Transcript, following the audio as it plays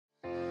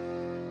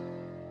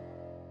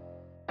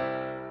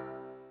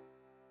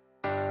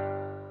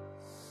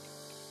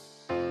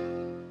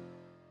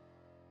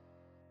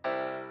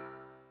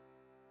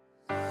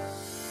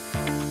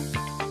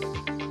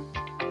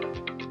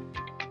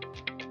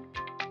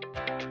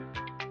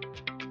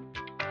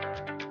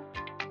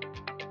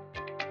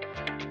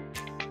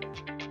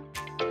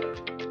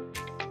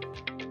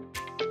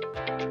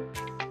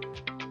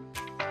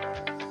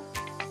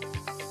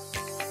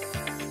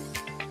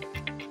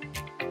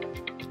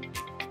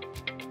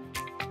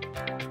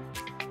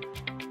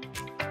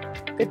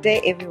Good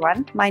day,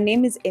 everyone. My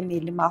name is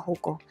Emily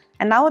Mahoko,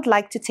 and I would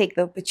like to take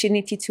the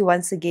opportunity to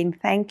once again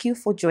thank you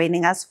for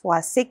joining us for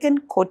our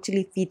second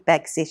quarterly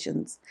feedback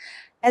sessions.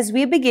 As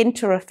we begin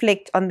to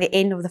reflect on the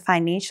end of the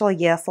financial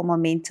year for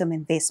Momentum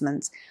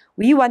Investments,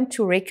 we want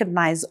to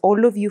recognize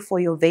all of you for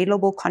your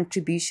valuable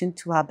contribution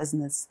to our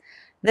business.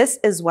 This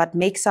is what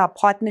makes our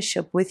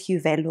partnership with you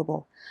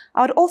valuable.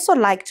 I would also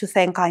like to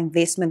thank our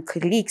investment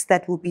colleagues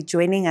that will be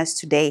joining us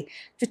today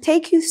to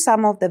take you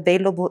some of the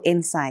valuable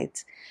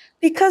insights.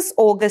 Because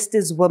August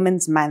is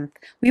Women's Month,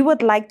 we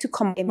would like to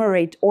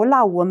commemorate all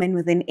our women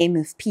within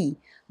MFP.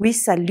 We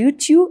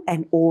salute you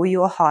and all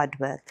your hard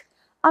work.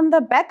 On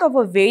the back of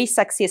a very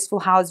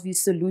successful Houseview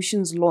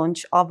Solutions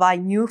launch of our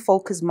new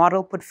Focus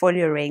Model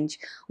Portfolio range,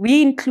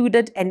 we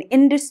included an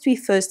industry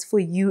first for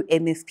you,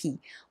 MFP.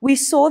 We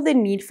saw the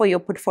need for your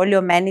portfolio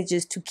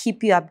managers to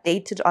keep you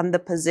updated on the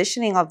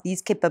positioning of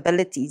these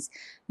capabilities.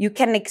 You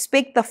can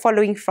expect the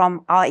following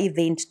from our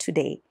event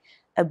today: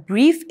 a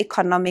brief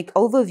economic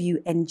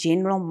overview and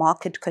general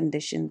market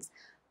conditions,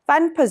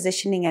 fund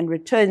positioning and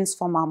returns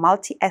from our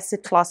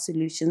multi-asset class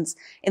solutions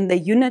in the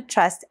unit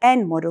trust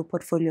and model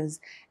portfolios,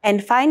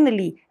 and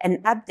finally,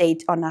 an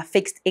update on our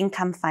fixed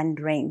income fund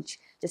range.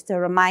 Just a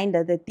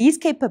reminder that these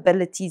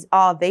capabilities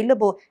are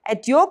available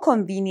at your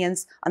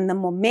convenience on the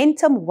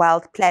Momentum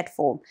Wealth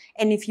platform.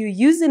 And if you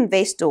use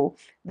Investor,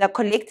 the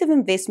collective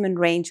investment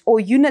range or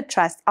unit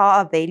trust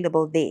are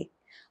available there.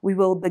 We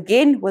will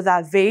begin with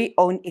our very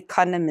own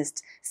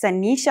economist,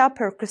 Sanisha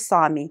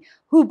Perkusami,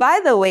 who,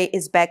 by the way,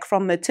 is back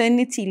from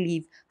maternity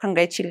leave.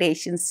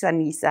 Congratulations,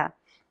 Sanisha.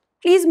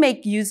 Please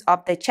make use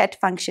of the chat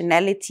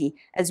functionality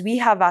as we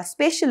have our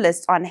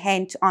specialists on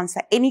hand to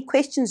answer any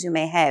questions you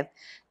may have.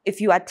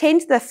 If you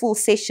attend the full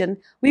session,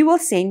 we will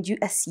send you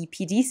a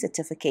CPD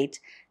certificate.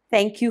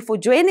 Thank you for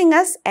joining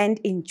us and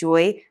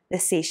enjoy the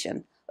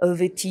session.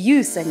 Over to you,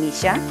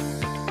 Sanisha.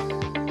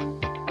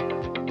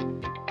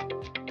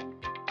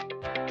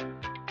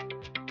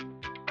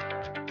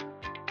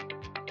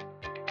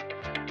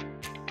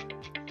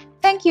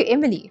 Thank you,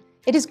 Emily.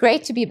 It is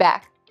great to be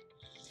back.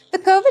 The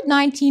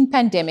COVID-19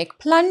 pandemic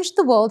plunged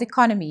the world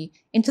economy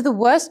into the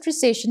worst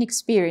recession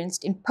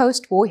experienced in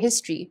post-war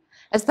history,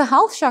 as the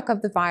health shock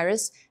of the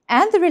virus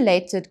and the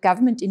related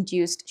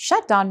government-induced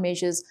shutdown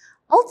measures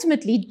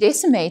ultimately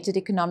decimated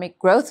economic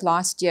growth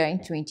last year in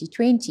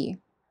 2020.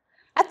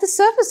 At the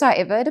surface,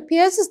 however, it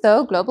appears as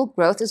though global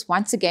growth is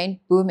once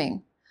again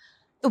booming.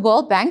 The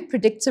World Bank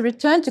predicts a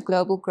return to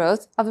global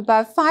growth of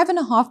above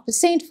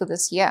 5.5% for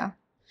this year.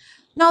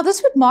 Now,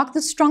 this would mark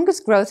the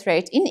strongest growth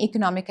rate in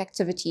economic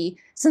activity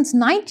since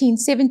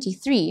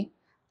 1973,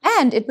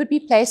 and it would be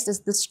placed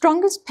as the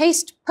strongest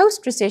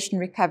post-recession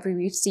recovery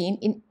we've seen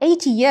in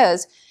 80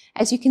 years,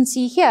 as you can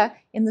see here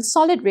in the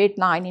solid red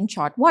line in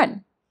Chart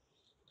 1.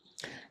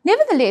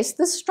 Nevertheless,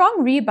 this strong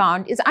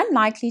rebound is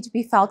unlikely to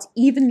be felt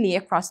evenly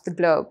across the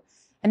globe,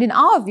 and in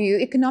our view,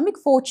 economic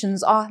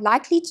fortunes are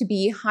likely to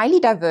be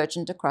highly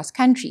divergent across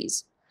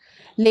countries.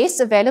 Less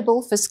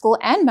available fiscal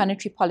and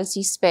monetary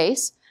policy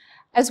space,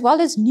 as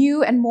well as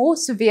new and more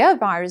severe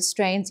virus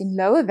strains in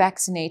lower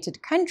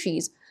vaccinated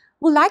countries,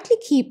 will likely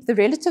keep the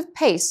relative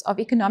pace of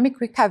economic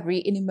recovery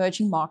in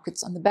emerging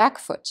markets on the back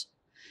foot.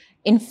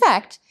 In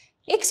fact,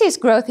 excess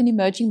growth in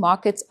emerging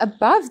markets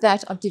above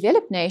that of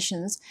developed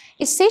nations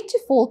is set to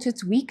fall to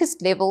its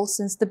weakest level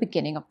since the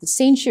beginning of the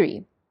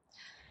century.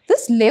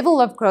 This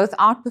level of growth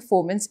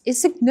outperformance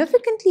is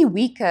significantly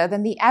weaker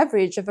than the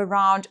average of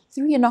around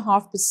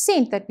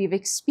 3.5% that we've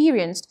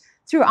experienced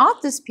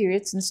throughout this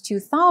period since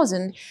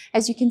 2000,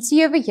 as you can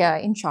see over here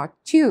in Chart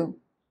 2.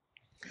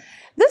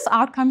 This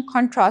outcome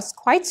contrasts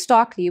quite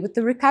starkly with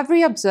the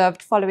recovery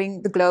observed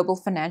following the global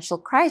financial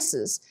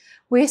crisis,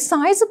 where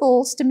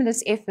sizable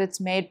stimulus efforts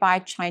made by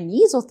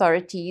Chinese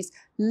authorities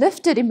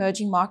lifted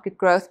emerging market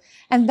growth,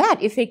 and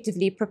that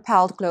effectively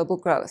propelled global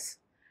growth.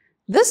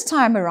 This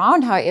time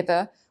around,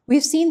 however,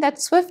 we've seen that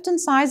swift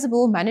and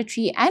sizable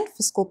monetary and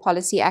fiscal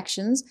policy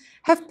actions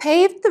have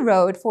paved the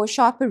road for a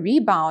sharper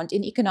rebound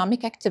in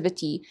economic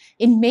activity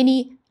in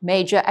many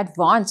major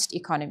advanced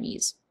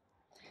economies.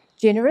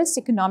 Generous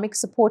economic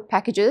support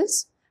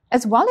packages,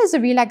 as well as a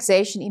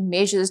relaxation in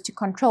measures to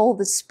control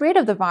the spread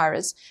of the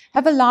virus,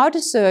 have allowed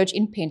a surge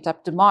in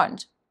pent-up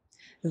demand.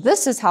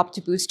 This has helped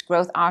to boost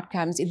growth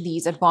outcomes in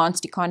these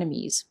advanced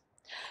economies.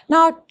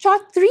 Now,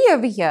 Chart 3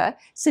 over here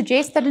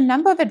suggests that a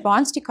number of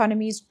advanced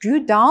economies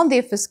drew down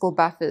their fiscal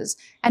buffers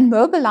and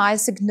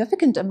mobilized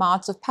significant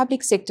amounts of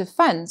public sector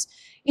funds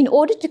in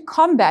order to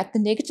combat the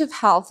negative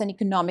health and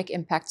economic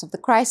impacts of the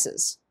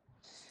crisis.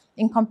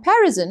 In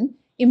comparison,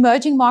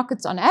 emerging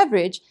markets on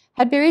average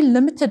had very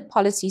limited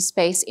policy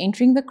space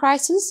entering the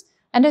crisis,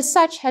 and as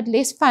such had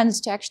less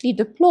funds to actually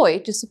deploy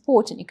to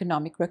support an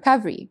economic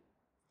recovery.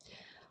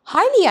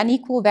 Highly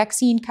unequal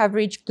vaccine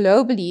coverage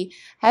globally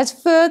has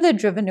further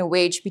driven a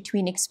wedge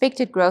between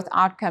expected growth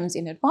outcomes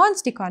in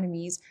advanced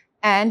economies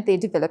and their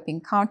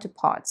developing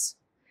counterparts.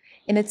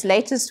 In its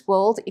latest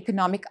World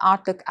Economic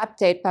Outlook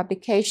Update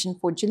publication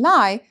for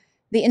July,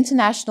 the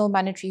International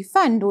Monetary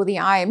Fund, or the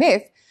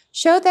IMF,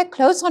 show that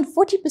close on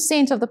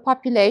 40% of the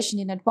population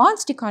in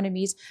advanced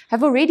economies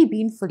have already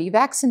been fully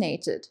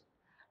vaccinated.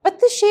 But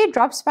the share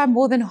drops by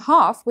more than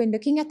half when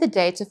looking at the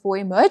data for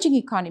emerging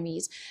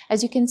economies,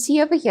 as you can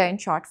see over here in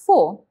chart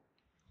 4.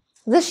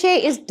 The share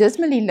is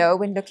dismally low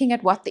when looking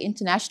at what the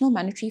International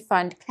Monetary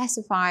Fund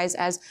classifies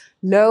as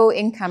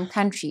low-income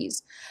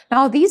countries.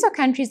 Now, these are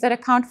countries that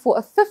account for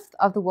a fifth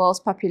of the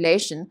world's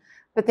population,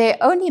 but they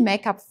only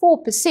make up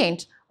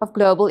 4% of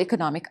global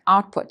economic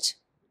output.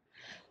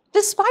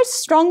 Despite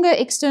stronger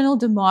external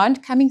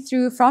demand coming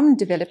through from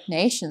developed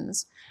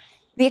nations,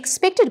 the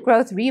expected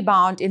growth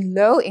rebound in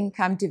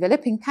low-income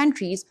developing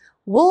countries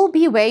will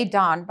be weighed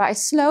down by a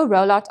slow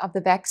rollout of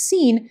the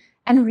vaccine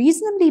and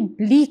reasonably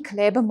bleak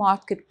labor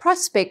market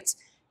prospects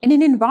in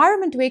an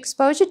environment where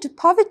exposure to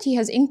poverty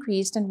has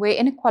increased and where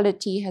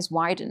inequality has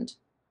widened.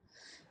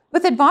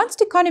 With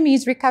advanced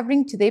economies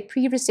recovering to their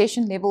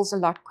pre-recession levels a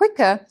lot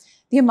quicker,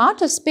 the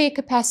amount of spare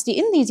capacity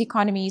in these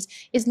economies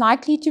is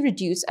likely to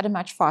reduce at a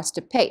much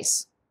faster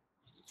pace.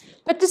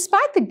 But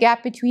despite the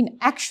gap between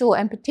actual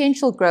and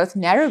potential growth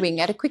narrowing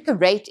at a quicker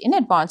rate in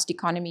advanced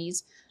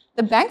economies,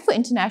 the Bank for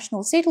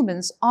International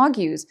Settlements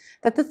argues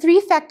that the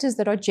three factors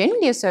that are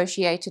generally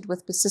associated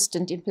with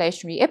persistent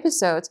inflationary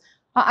episodes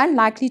are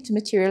unlikely to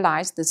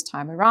materialize this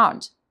time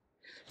around.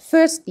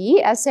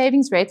 Firstly, as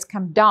savings rates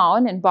come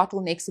down and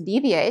bottlenecks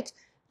alleviate,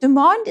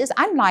 demand is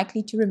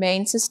unlikely to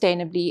remain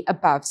sustainably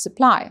above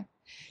supply.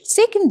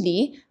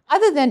 Secondly,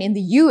 other than in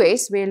the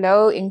US, where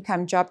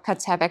low-income job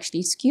cuts have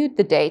actually skewed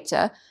the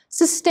data,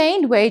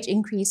 sustained wage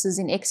increases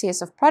in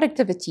excess of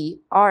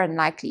productivity are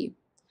unlikely.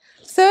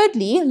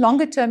 Thirdly,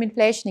 longer-term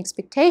inflation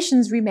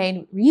expectations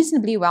remain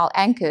reasonably well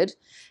anchored.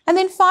 And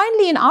then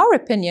finally, in our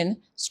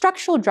opinion,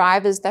 structural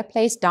drivers that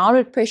place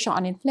downward pressure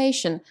on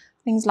inflation,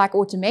 things like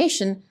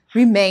automation,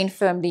 remain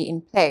firmly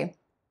in play.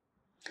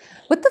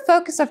 With the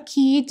focus of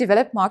key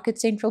developed market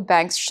central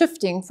banks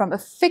shifting from a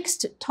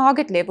fixed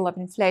target level of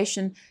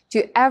inflation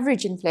to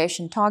average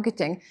inflation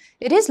targeting,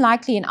 it is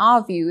likely in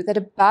our view that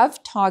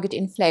above target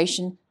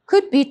inflation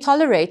could be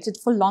tolerated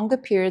for longer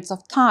periods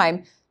of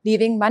time,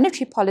 leaving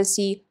monetary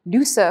policy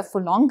looser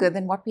for longer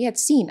than what we had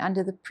seen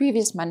under the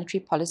previous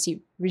monetary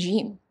policy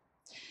regime.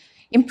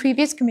 In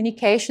previous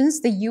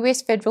communications, the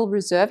US Federal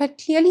Reserve had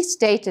clearly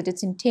stated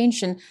its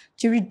intention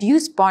to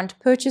reduce bond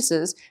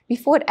purchases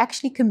before it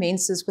actually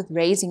commences with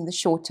raising the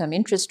short-term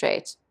interest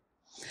rate.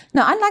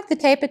 Now, unlike the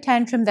taper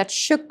tantrum that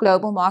shook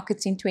global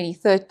markets in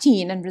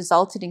 2013 and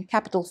resulted in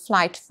capital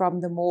flight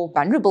from the more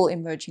vulnerable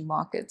emerging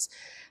markets,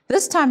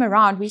 this time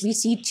around we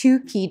see two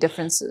key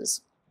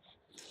differences.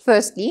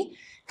 Firstly,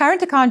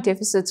 current account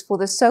deficits for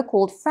the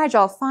so-called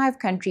Fragile Five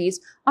countries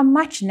are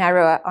much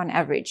narrower on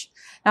average.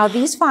 Now,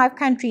 these 5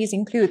 countries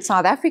include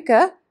South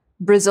Africa,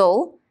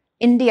 Brazil,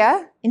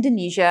 India,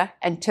 Indonesia,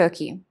 and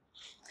Turkey.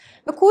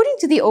 According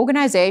to the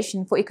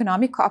Organization for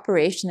Economic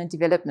Cooperation and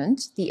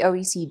Development, the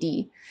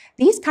OECD,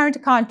 these current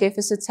account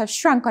deficits have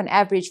shrunk on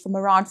average from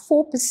around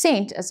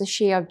 4% as a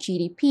share of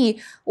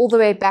GDP all the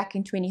way back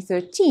in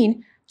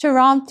 2013 to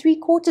around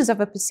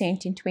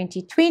 0.75% in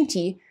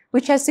 2020,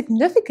 which has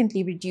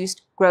significantly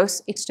reduced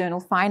gross external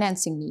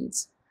financing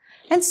needs.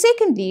 And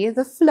secondly,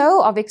 the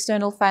flow of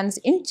external funds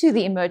into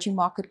the emerging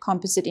market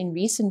composite in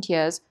recent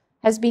years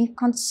has been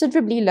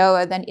considerably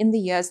lower than in the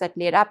years that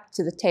led up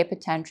to the taper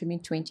tantrum in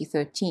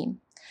 2013.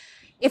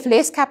 If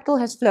less capital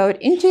has flowed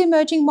into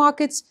emerging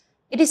markets,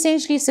 it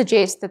essentially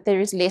suggests that there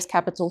is less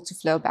capital to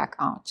flow back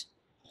out.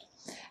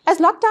 As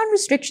lockdown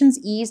restrictions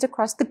eased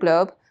across the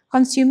globe,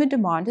 consumer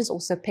demand has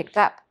also picked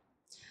up.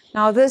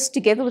 Now, this,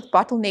 together with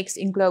bottlenecks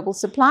in global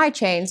supply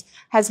chains,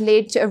 has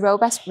led to a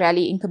robust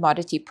rally in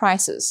commodity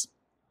prices.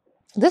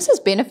 This has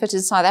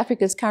benefited South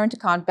Africa's current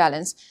account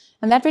balance,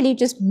 and that really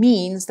just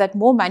means that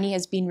more money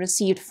has been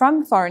received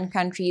from foreign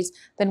countries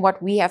than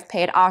what we have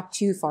paid out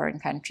to foreign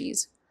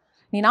countries.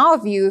 In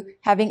our view,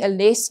 having a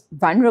less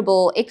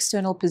vulnerable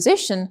external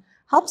position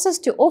helps us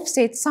to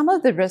offset some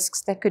of the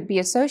risks that could be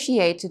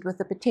associated with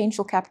the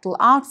potential capital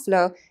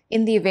outflow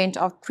in the event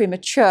of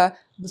premature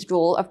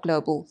withdrawal of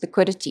global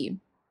liquidity.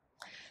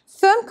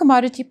 Firm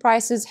commodity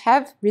prices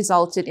have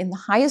resulted in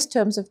the highest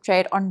terms of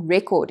trade on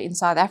record in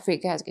South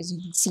Africa, as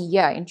you can see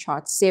here in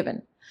chart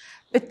 7,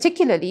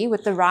 particularly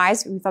with the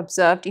rise we've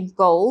observed in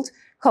gold,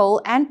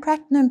 coal, and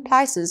platinum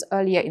prices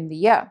earlier in the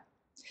year.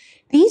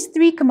 These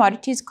 3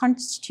 commodities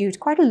constitute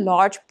quite a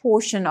large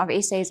portion of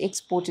SA's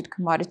exported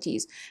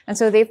commodities, and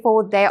so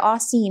therefore they are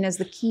seen as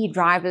the key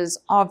drivers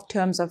of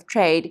terms of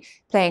trade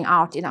playing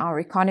out in our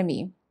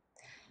economy.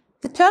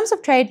 The terms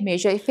of trade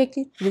measure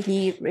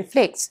effectively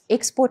reflects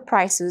export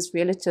prices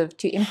relative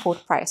to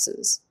import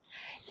prices.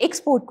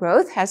 Export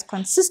growth has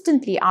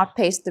consistently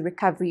outpaced the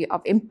recovery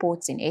of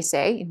imports in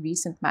SA in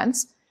recent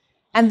months,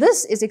 and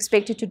this is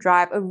expected to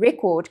drive a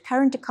record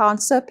current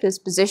account surplus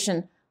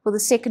position for the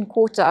second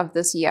quarter of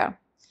this year.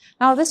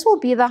 Now, this will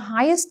be the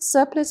highest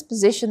surplus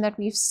position that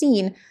we've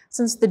seen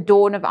since the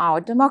dawn of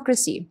our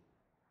democracy.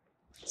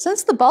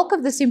 Since the bulk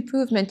of this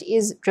improvement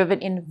is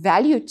driven in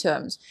value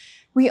terms,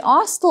 we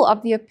are still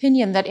of the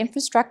opinion that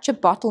infrastructure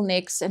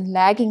bottlenecks and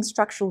lagging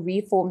structural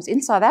reforms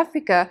in South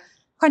Africa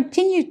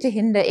continued to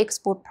hinder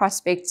export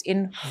prospects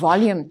in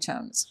volume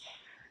terms.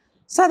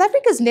 South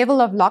Africa's level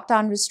of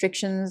lockdown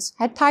restrictions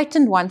had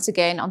tightened once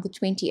again on the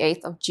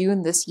 28th of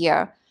June this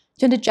year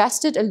to an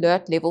adjusted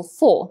alert level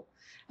 4,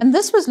 and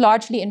this was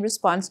largely in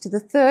response to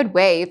the third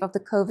wave of the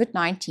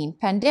COVID-19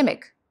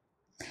 pandemic.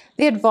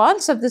 The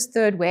advance of this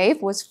third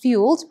wave was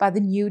fueled by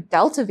the new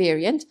Delta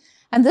variant,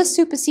 and this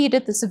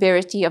superseded the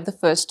severity of the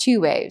first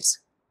two waves.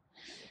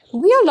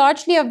 We are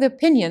largely of the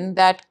opinion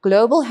that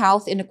global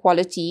health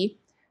inequality,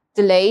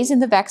 delays in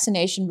the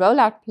vaccination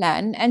rollout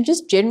plan, and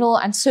just general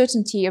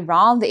uncertainty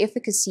around the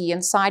efficacy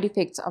and side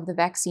effects of the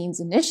vaccines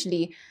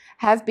initially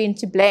have been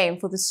to blame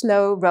for the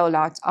slow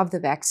rollout of the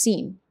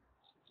vaccine.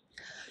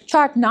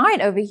 Chart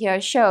 9 over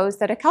here shows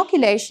that a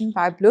calculation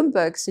by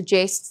Bloomberg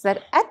suggests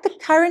that at the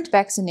current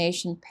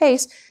vaccination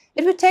pace,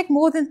 it would take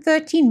more than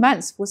 13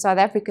 months for South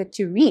Africa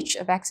to reach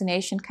a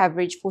vaccination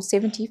coverage for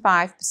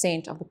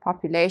 75% of the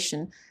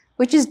population,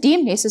 which is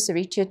deemed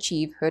necessary to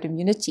achieve herd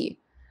immunity.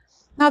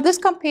 Now, this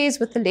compares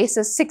with the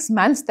lesser 6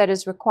 months that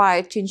is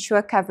required to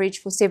ensure coverage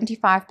for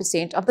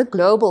 75% of the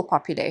global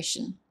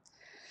population.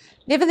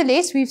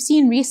 Nevertheless, we've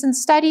seen recent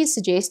studies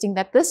suggesting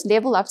that this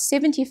level of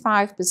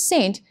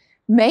 75%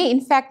 may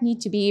in fact need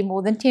to be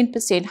more than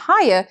 10%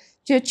 higher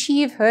to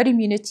achieve herd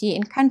immunity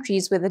in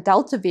countries where the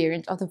Delta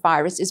variant of the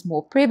virus is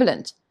more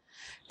prevalent.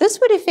 This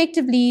would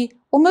effectively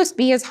almost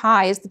be as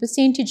high as the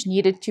percentage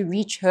needed to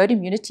reach herd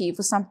immunity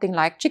for something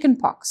like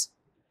chickenpox.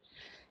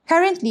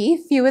 Currently,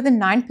 fewer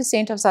than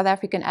 9% of South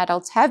African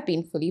adults have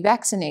been fully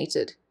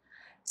vaccinated.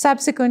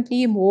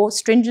 Subsequently, more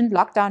stringent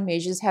lockdown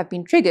measures have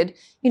been triggered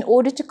in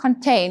order to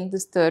contain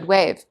this third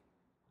wave.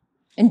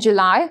 In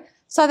July,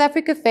 South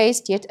Africa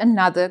faced yet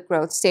another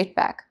growth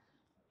setback.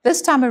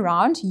 This time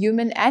around,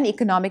 human and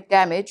economic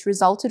damage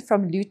resulted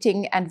from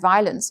looting and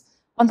violence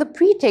on the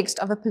pretext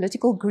of a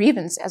political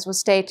grievance, as was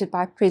stated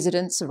by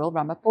President Cyril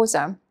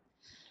Ramaphosa.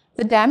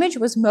 The damage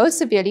was most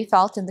severely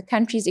felt in the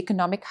country's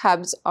economic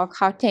hubs of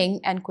Gauteng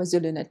and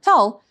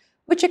KwaZulu-Natal,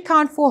 which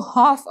account for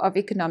half of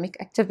economic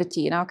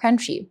activity in our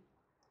country.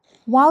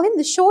 While in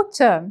the short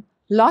term,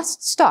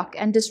 lost stock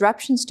and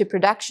disruptions to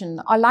production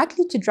are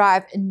likely to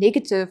drive a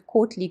negative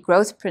quarterly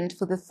growth print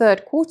for the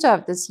third quarter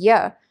of this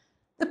year,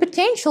 the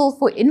potential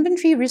for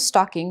inventory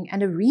restocking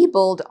and a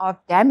rebuild of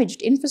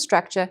damaged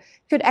infrastructure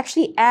could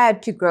actually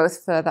add to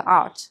growth further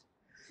out.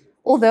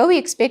 Although we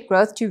expect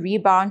growth to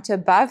rebound to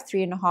above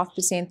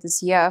 3.5%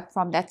 this year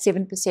from that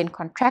 7%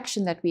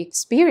 contraction that we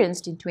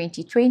experienced in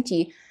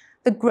 2020,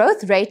 the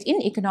growth rate in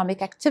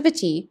economic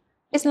activity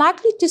is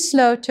likely to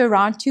slow to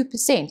around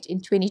 2% in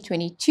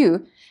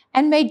 2022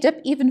 and may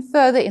dip even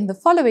further in the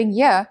following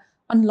year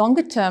on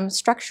longer-term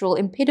structural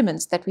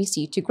impediments that we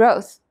see to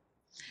growth.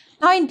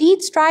 Now,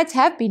 indeed, strides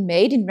have been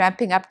made in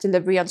ramping up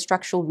delivery on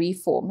structural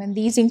reform, and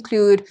these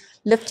include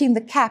lifting the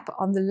cap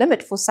on the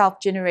limit for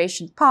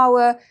self-generation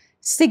power,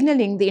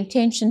 signaling the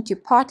intention to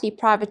partly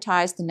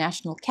privatize the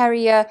national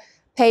carrier,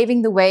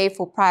 paving the way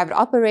for private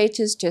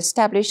operators to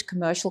establish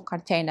commercial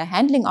container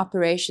handling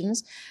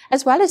operations,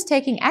 as well as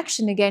taking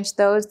action against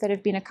those that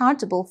have been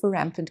accountable for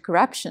rampant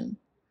corruption.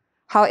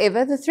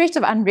 However, the threat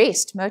of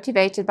unrest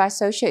motivated by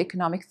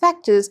socio-economic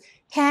factors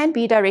can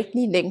be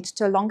directly linked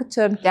to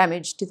longer-term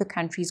damage to the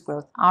country's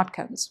growth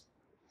outcomes.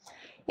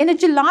 In a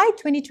July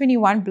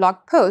 2021 blog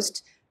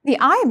post, the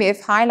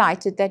IMF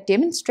highlighted that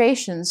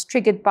demonstrations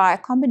triggered by a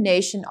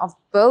combination of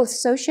both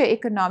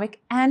socio-economic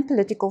and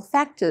political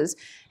factors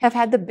have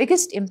had the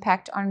biggest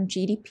impact on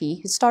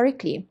GDP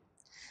historically.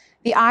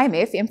 The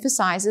IMF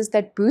emphasizes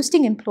that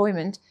boosting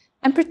employment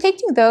and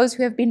protecting those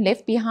who have been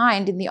left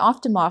behind in the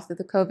aftermath of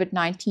the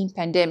COVID-19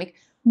 pandemic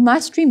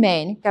must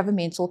remain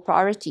governmental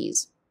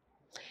priorities.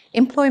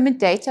 Employment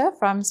data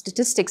from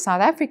Statistics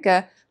South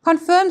Africa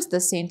confirms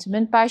this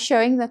sentiment by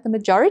showing that the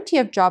majority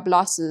of job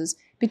losses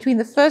between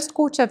the first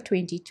quarter of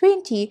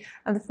 2020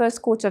 and the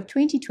first quarter of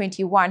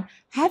 2021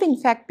 have in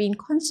fact been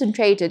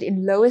concentrated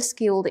in lower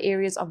skilled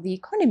areas of the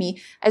economy,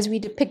 as we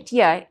depict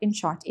here in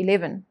chart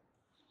 11.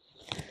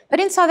 But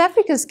in South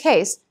Africa's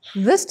case,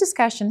 this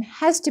discussion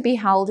has to be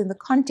held in the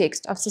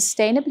context of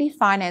sustainably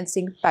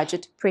financing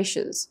budget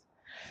pressures.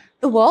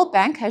 The World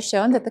Bank has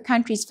shown that the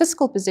country's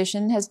fiscal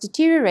position has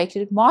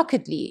deteriorated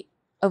markedly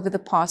over the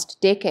past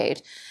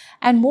decade,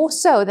 and more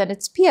so than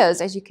its peers,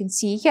 as you can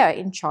see here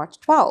in chart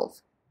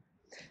 12.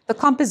 The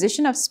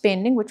composition of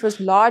spending, which was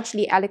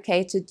largely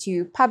allocated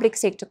to public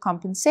sector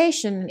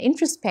compensation and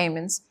interest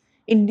payments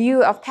in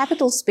lieu of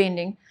capital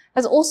spending,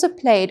 has also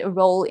played a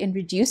role in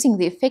reducing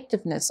the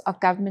effectiveness of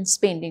government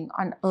spending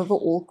on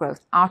overall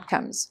growth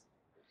outcomes.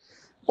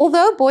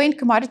 Although buoyant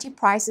commodity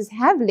prices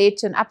have led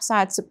to an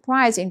upside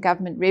surprise in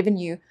government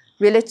revenue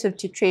relative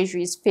to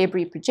Treasury's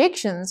February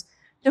projections,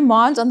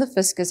 demands on the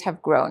fiscus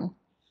have grown.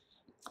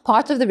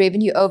 Part of the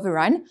revenue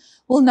overrun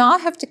will now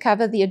have to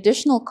cover the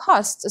additional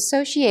costs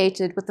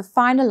associated with the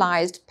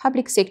finalized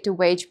public sector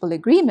wage bill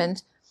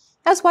agreement,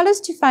 as well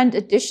as to fund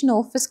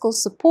additional fiscal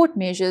support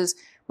measures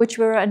which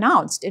were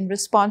announced in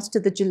response to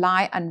the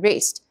July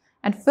unrest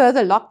and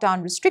further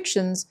lockdown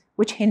restrictions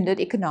which hindered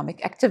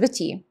economic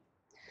activity.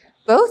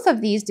 Both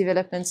of these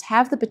developments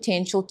have the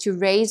potential to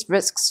raise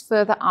risks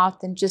further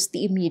out than just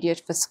the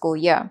immediate fiscal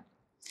year.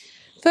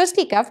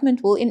 Firstly,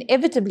 government will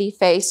inevitably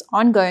face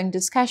ongoing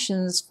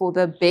discussions for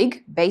the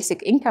big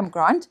basic income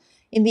grant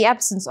in the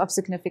absence of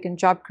significant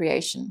job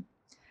creation.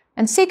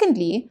 And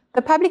secondly,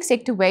 the public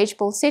sector wage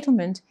bill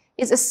settlement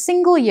is a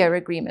single-year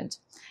agreement.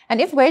 And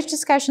if wage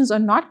discussions are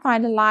not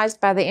finalized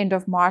by the end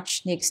of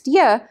March next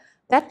year,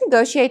 that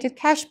negotiated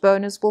cash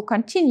bonus will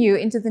continue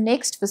into the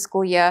next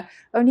fiscal year,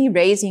 only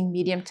raising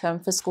medium-term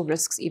fiscal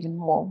risks even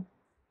more.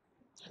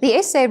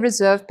 The SA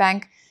Reserve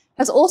Bank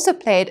has also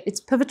played its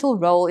pivotal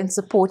role in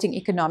supporting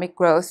economic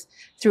growth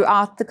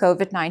throughout the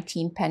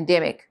COVID-19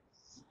 pandemic.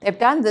 They've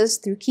done this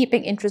through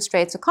keeping interest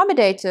rates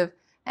accommodative,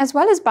 as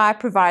well as by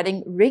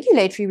providing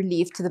regulatory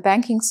relief to the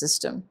banking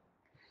system.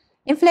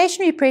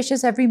 Inflationary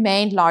pressures have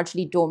remained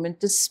largely dormant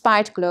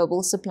despite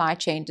global supply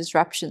chain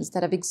disruptions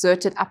that have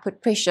exerted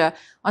upward pressure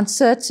on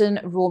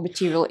certain raw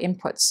material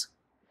inputs.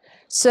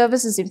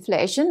 Services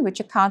inflation, which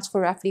accounts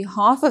for roughly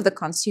half of the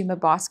consumer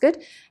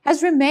basket,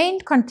 has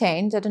remained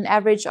contained at an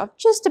average of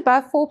just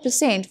above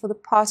 4% for the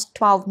past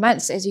 12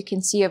 months, as you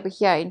can see over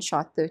here in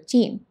chart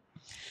 13.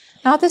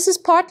 Now, this has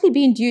partly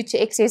been due to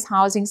excess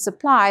housing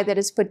supply that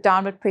has put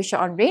downward pressure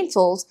on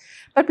rentals,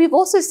 but we've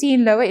also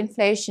seen lower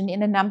inflation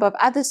in a number of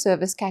other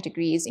service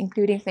categories,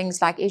 including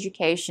things like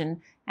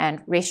education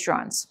and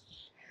restaurants.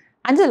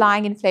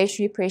 Underlying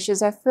inflationary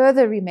pressures have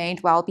further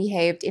remained well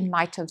behaved in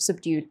light of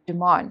subdued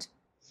demand.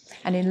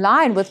 And in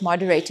line with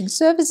moderating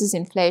services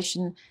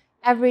inflation,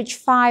 average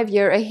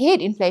 5-year ahead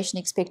inflation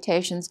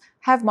expectations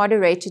have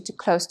moderated to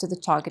close to the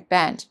target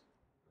band.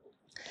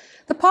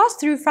 The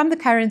pass-through from the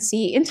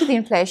currency into the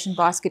inflation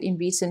basket in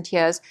recent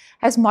years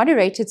has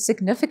moderated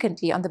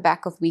significantly on the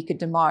back of weaker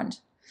demand.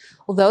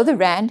 Although the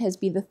rand has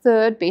been the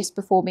third best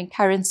performing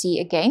currency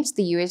against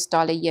the US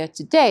dollar year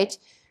to date,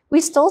 we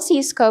still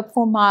see scope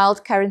for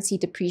mild currency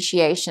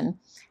depreciation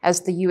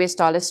as the US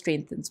dollar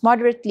strengthens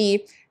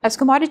moderately, as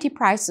commodity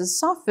prices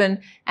soften,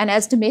 and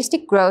as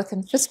domestic growth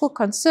and fiscal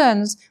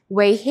concerns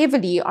weigh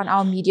heavily on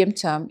our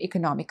medium-term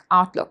economic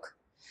outlook.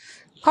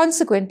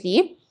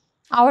 Consequently,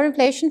 our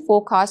inflation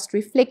forecasts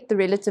reflect the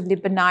relatively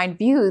benign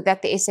view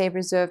that the SA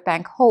Reserve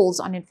Bank holds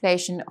on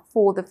inflation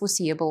for the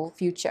foreseeable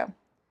future.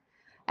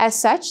 As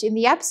such, in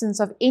the absence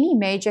of any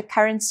major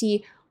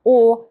currency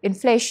or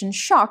inflation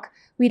shock,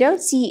 we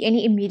don't see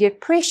any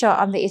immediate pressure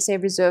on the SA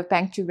Reserve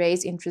Bank to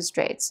raise interest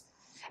rates.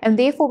 And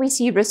therefore, we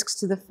see risks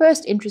to the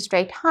first interest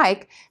rate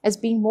hike as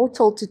being more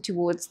tilted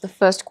towards the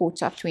first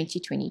quarter of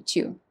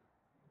 2022.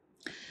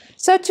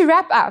 So to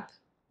wrap up,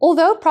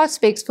 although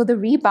prospects for the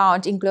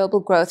rebound in global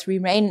growth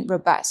remain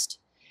robust,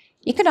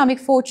 economic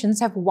fortunes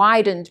have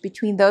widened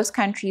between those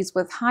countries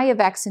with higher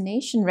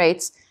vaccination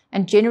rates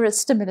and generous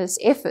stimulus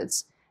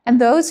efforts and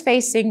those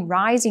facing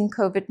rising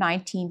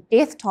COVID-19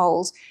 death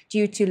tolls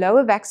due to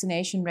lower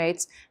vaccination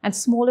rates and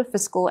smaller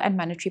fiscal and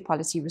monetary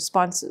policy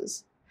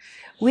responses.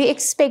 We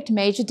expect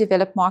major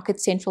developed market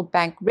central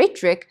bank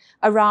rhetoric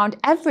around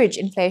average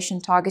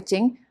inflation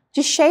targeting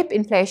to shape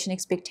inflation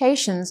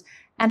expectations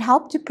and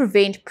help to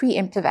prevent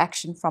preemptive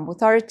action from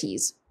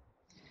authorities.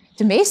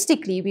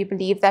 Domestically, we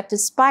believe that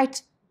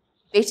despite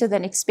better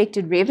than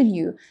expected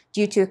revenue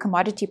due to a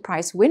commodity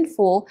price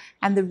windfall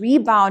and the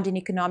rebound in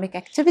economic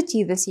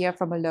activity this year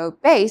from a low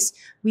base,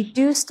 we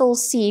do still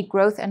see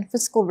growth and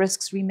fiscal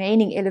risks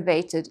remaining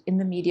elevated in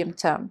the medium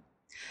term.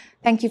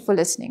 Thank you for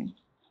listening.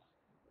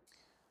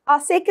 Our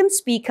second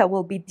speaker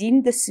will be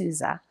Dean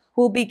D'Souza,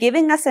 who will be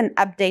giving us an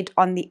update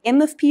on the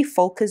MFP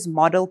Focus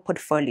model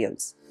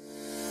portfolios.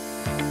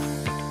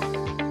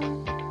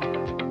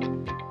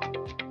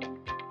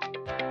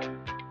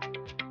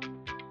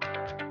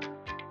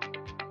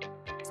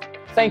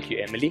 Thank you,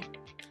 Emily.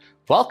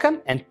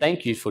 Welcome and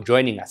thank you for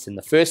joining us in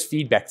the first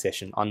feedback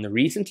session on the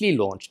recently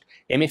launched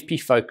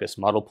MFP Focus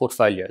model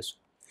portfolios.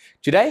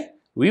 Today,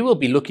 we will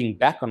be looking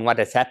back on what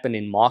has happened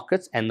in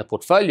markets and the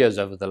portfolios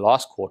over the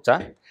last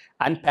quarter,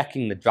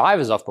 unpacking the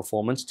drivers of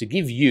performance to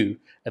give you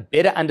a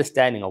better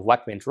understanding of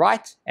what went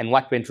right and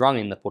what went wrong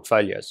in the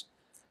portfolios.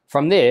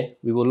 From there,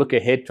 we will look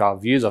ahead to our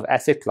views of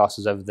asset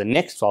classes over the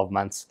next 12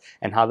 months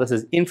and how this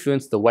has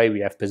influenced the way we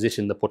have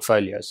positioned the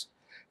portfolios.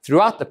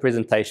 Throughout the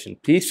presentation,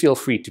 please feel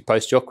free to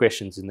post your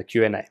questions in the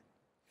Q&A.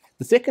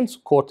 The second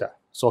quarter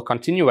saw a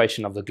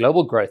continuation of the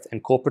global growth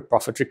and corporate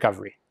profit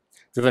recovery,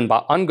 driven by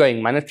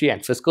ongoing monetary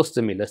and fiscal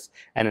stimulus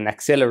and an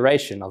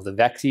acceleration of the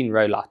vaccine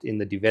rollout in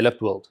the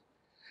developed world.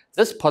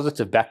 This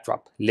positive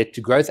backdrop led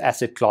to growth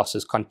asset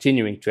classes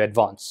continuing to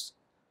advance.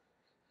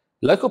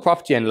 Local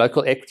property and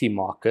local equity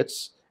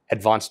markets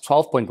advanced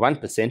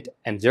 12.1%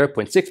 and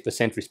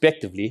 0.6%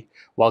 respectively,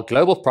 while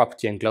global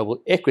property and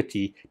global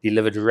equity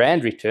delivered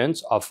rand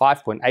returns of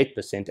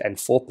 5.8% and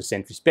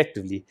 4%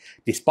 respectively,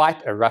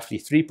 despite a roughly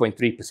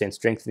 3.3%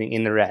 strengthening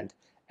in the rand,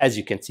 as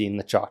you can see in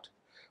the chart.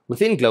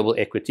 Within global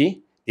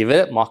equity,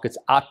 developed markets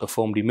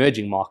outperformed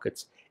emerging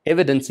markets,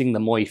 evidencing the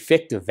more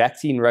effective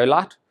vaccine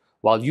rollout,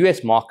 while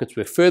US markets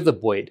were further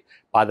buoyed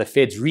by the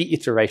Fed's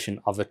reiteration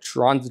of a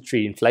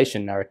transitory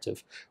inflation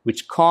narrative,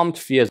 which calmed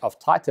fears of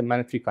tighter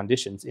monetary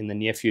conditions in the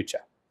near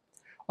future.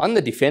 On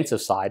the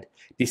defensive side,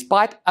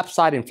 despite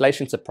upside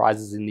inflation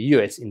surprises in the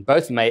US in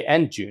both May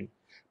and June,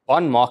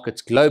 bond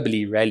markets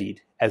globally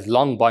rallied as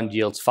long bond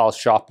yields fell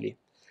sharply.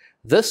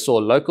 This saw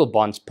local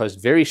bonds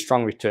post very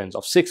strong returns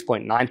of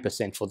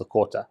 6.9% for the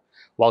quarter,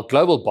 while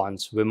global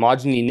bonds were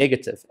marginally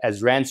negative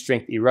as rand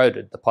strength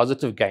eroded the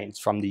positive gains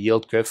from the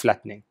yield curve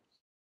flattening.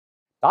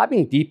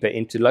 Diving deeper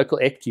into local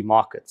equity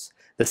markets,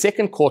 the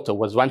second quarter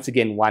was once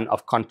again one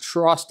of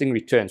contrasting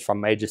returns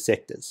from major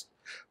sectors.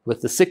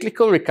 With the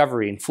cyclical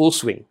recovery in full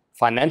swing,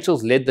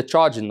 financials led the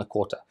charge in the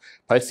quarter,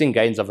 posting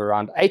gains of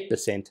around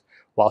 8%,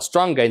 while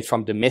strong gains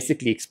from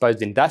domestically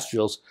exposed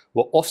industrials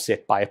were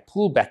offset by a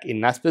pullback in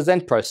Naspers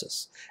and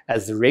Prosus,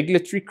 as the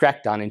regulatory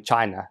crackdown in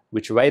China,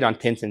 which weighed on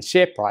Tencent's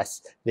share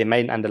price, their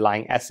main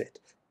underlying asset.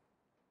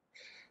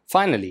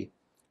 Finally,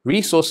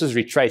 resources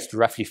retraced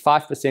roughly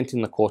 5%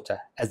 in the quarter,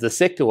 as the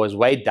sector was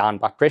weighed down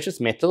by precious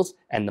metals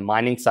and the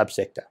mining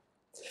subsector.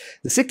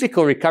 The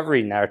cyclical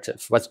recovery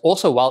narrative was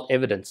also well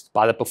evidenced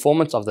by the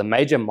performance of the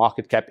major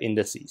market cap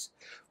indices,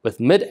 with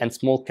mid and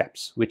small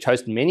caps, which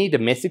host many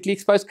domestically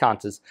exposed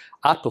counters,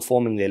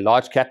 outperforming their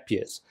large cap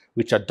peers,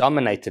 which are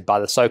dominated by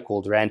the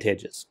so-called rand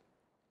hedges.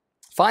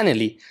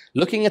 Finally,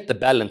 looking at the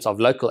balance of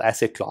local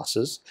asset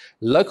classes,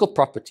 local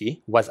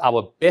property was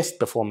our best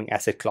performing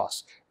asset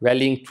class,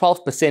 rallying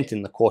 12%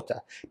 in the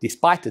quarter,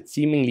 despite its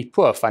seemingly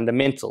poor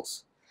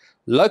fundamentals.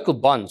 Local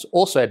bonds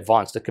also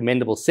advanced a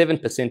commendable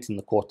 7% in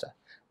the quarter,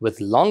 with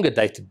longer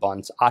dated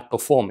bonds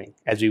outperforming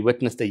as we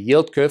witnessed a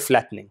yield curve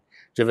flattening,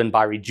 driven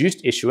by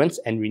reduced issuance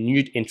and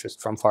renewed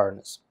interest from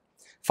foreigners.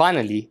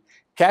 Finally,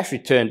 cash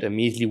returned a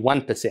measly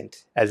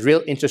 1% as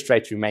real interest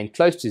rates remained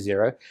close to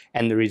zero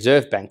and the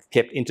Reserve Bank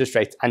kept interest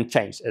rates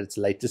unchanged at its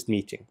latest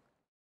meeting.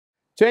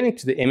 Turning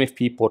to the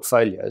MFP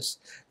portfolios,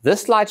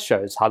 this slide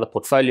shows how the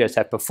portfolios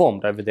have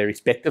performed over their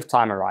respective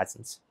time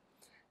horizons.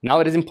 Now,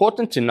 it is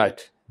important to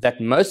note that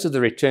most of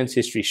the returns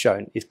history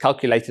shown is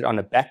calculated on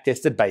a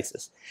back-tested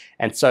basis,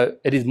 and so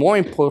it is more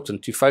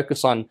important to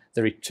focus on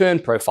the return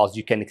profiles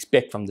you can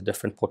expect from the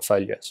different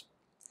portfolios.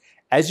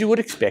 As you would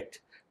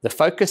expect, the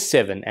Focus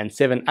 7 and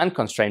 7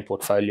 unconstrained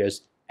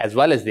portfolios, as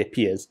well as their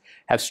peers,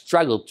 have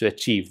struggled to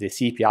achieve their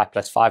CPI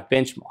plus 5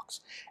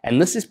 benchmarks,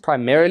 and this is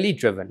primarily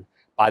driven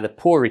by the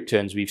poor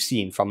returns we've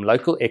seen from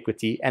local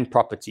equity and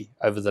property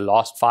over the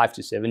last 5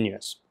 to 7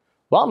 years.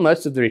 While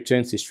most of the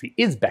returns history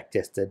is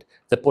backtested,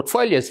 the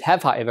portfolios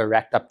have, however,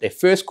 racked up their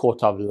first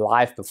quarter of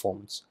live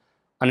performance.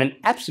 On an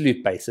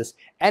absolute basis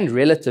and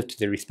relative to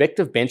their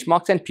respective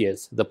benchmarks and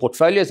peers, the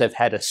portfolios have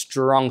had a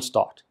strong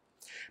start.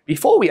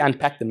 Before we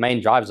unpack the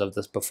main drivers of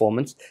this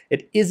performance,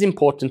 it is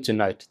important to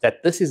note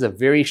that this is a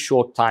very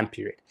short time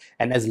period,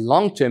 and as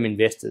long-term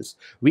investors,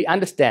 we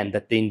understand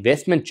that the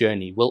investment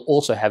journey will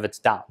also have its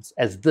downs,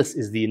 as this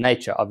is the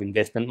nature of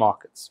investment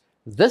markets.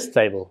 This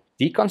table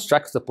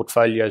deconstructs the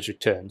portfolio's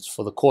returns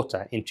for the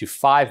quarter into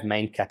 5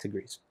 main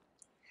categories.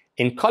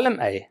 In column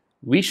A,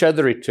 we show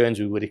the returns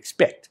we would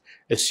expect,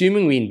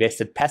 assuming we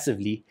invested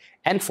passively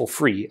and for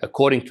free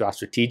according to our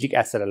strategic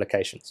asset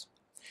allocations.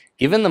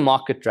 Given the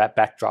market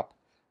backdrop,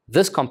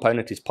 this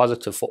component is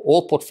positive for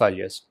all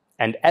portfolios,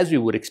 and as we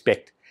would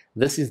expect,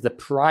 this is the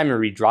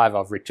primary driver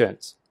of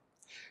returns.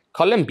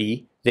 Column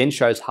B then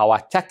shows how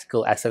our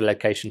tactical asset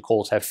allocation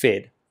calls have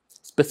fared,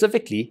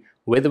 specifically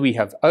whether we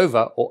have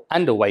over or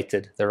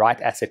underweighted the right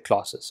asset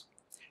classes.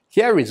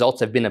 Here, results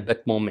have been a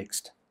bit more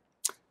mixed.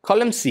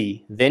 Column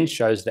C then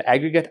shows the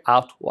aggregate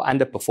out or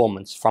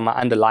underperformance from our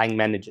underlying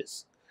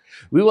managers.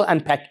 We will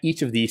unpack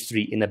each of these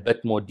 3 in a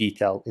bit more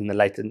detail in the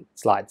later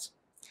slides.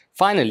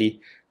 Finally,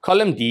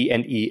 column D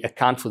and E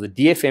account for the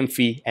DFM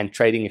fee and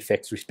trading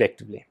effects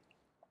respectively.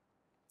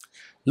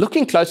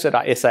 Looking closer at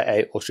our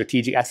SAA or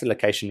strategic asset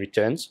allocation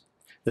returns,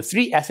 the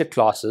 3 asset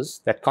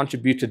classes that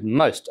contributed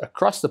most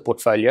across the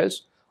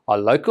portfolios are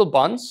local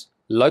bonds,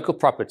 local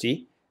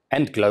property,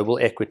 and global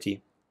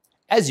equity.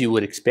 As you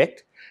would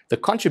expect, the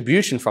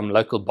contribution from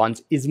local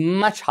bonds is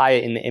much higher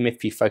in the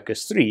MFP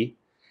Focus 3,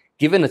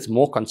 given its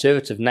more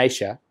conservative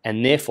nature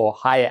and therefore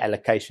higher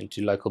allocation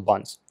to local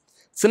bonds.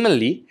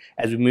 Similarly,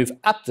 as we move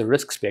up the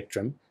risk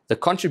spectrum, the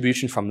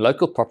contribution from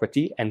local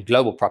property and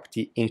global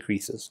property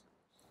increases.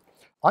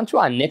 On to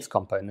our next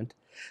component.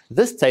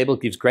 This table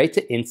gives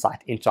greater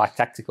insight into our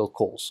tactical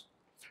calls.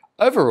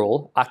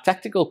 Overall, our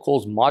tactical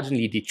calls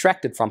marginally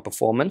detracted from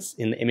performance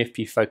in the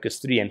MFP Focus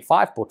 3 and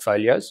 5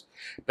 portfolios,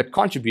 but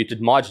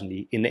contributed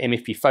marginally in the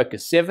MFP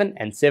Focus 7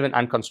 and 7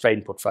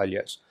 unconstrained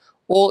portfolios,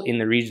 all in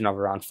the region of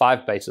around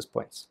 5 basis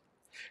points.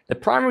 The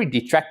primary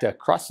detractor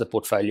across the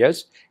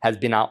portfolios has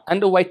been our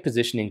underweight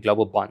position in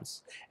global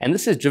bonds, and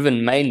this is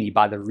driven mainly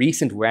by the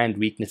recent rand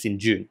weakness in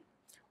June,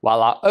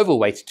 while our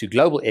overweight to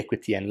global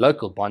equity and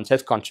local bonds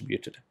has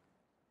contributed.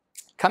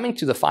 Coming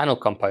to the final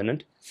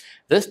component,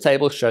 this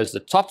table shows the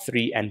top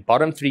 3 and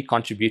bottom 3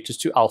 contributors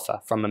to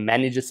alpha from a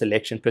manager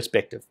selection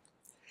perspective.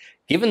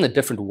 Given the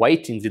different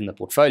weightings in the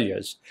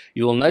portfolios,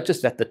 you will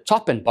notice that the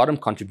top and bottom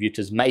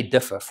contributors may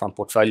differ from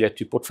portfolio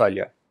to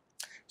portfolio.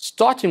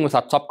 Starting with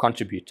our top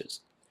contributors,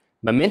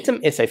 Momentum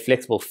SA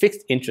Flexible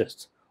Fixed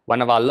Interest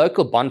one of our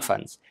local bond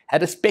funds,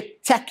 had a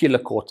spectacular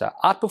quarter,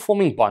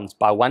 outperforming bonds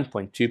by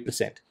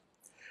 1.2%.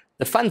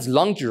 The fund's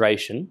long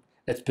duration,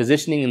 its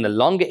positioning in the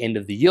longer end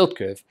of the yield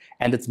curve,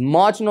 and its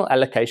marginal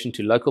allocation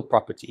to local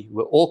property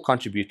were all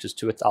contributors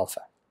to its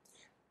alpha.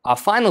 Our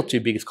final two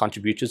biggest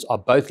contributors are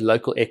both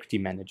local equity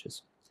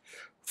managers.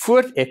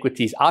 Foord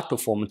Equity's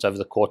outperformance over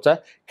the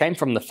quarter came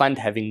from the fund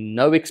having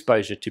no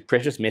exposure to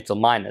precious metal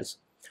miners,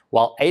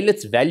 while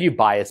Aylit's value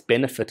bias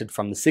benefited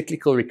from the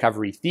cyclical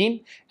recovery theme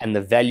and the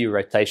value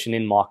rotation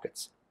in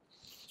markets.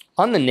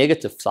 On the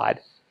negative side,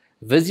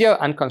 Visio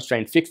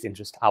Unconstrained Fixed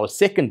Interest, our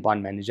second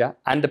bond manager,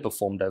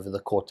 underperformed over the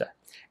quarter,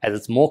 as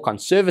its more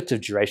conservative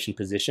duration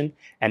position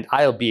and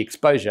ILB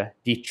exposure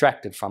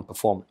detracted from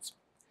performance.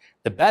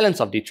 The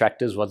balance of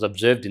detractors was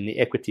observed in the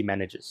equity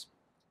managers.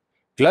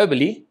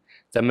 Globally,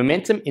 the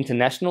Momentum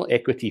International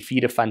Equity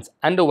Feeder Fund's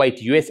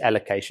underweight US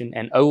allocation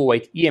and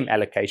overweight EM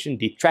allocation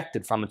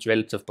detracted from its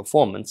relative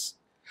performance,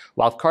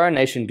 while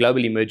Coronation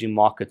Global Emerging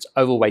Markets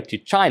overweight to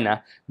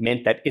China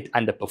meant that it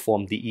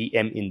underperformed the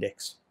EM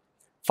index.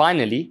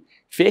 Finally,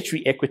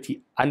 Fairtree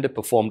Equity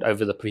underperformed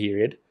over the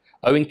period,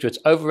 owing to its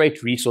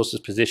overweight resources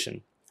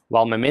position,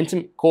 while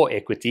Momentum Core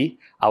Equity,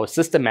 our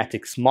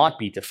systematic smart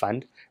beta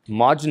fund,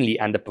 marginally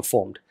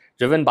underperformed,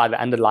 driven by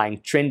the underlying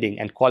trending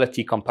and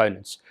quality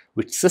components,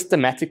 which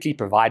systematically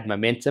provide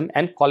momentum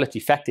and quality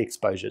factor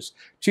exposures,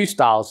 two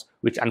styles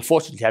which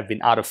unfortunately have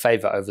been out of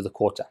favor over the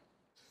quarter.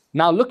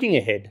 Now looking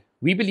ahead,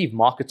 we believe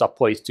markets are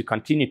poised to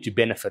continue to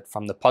benefit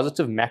from the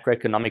positive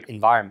macroeconomic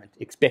environment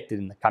expected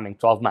in the coming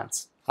 12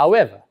 months.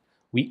 However,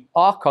 we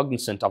are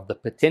cognizant of the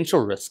potential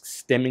risks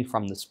stemming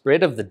from the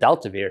spread of the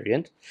Delta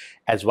variant,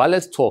 as well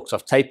as talks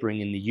of tapering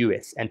in the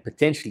US and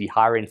potentially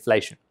higher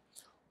inflation,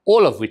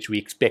 all of which we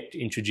expect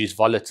to introduce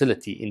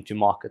volatility into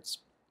markets.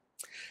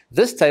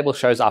 This table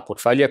shows our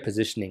portfolio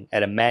positioning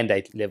at a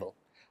mandate level.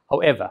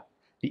 However,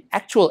 the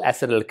actual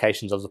asset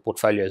allocations of the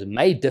portfolios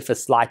may differ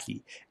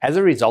slightly as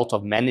a result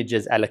of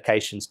managers'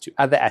 allocations to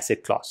other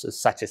asset classes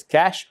such as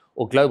cash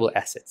or global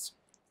assets.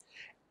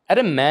 At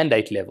a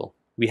mandate level,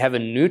 we have a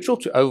neutral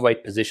to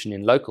overweight position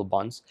in local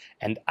bonds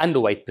and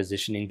underweight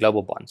position in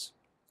global bonds.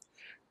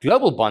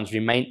 Global bonds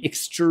remain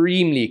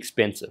extremely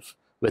expensive,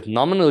 with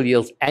nominal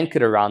yields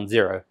anchored around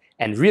zero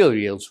and real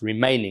yields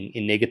remaining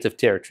in negative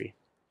territory.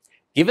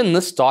 Given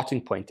this starting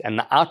point and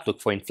the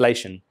outlook for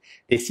inflation,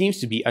 there seems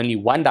to be only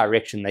one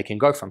direction they can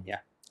go from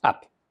here,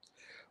 up.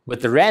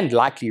 With the rand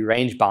likely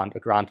range-bound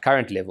around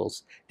current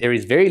levels, there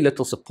is very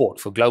little support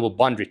for global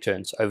bond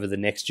returns over the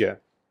next year.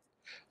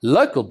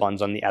 Local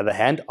bonds, on the other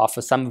hand,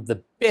 offer some of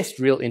the best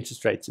real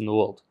interest rates in the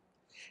world.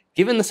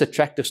 Given this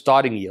attractive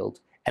starting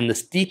yield and the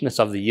steepness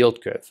of the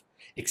yield curve,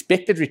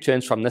 expected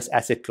returns from this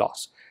asset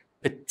class,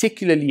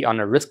 particularly on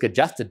a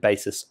risk-adjusted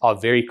basis, are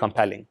very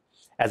compelling,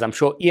 as I'm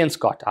sure Ian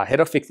Scott, our head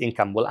of fixed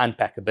income, will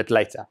unpack a bit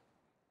later.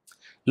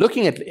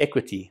 Looking at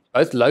equity,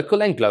 both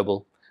local and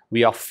global,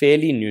 we are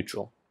fairly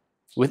neutral.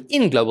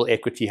 Within global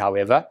equity,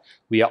 however,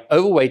 we are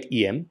overweight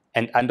EM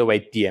and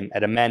underweight DM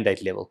at a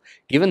mandate level,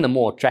 given the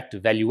more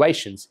attractive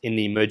valuations in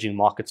the emerging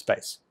market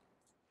space.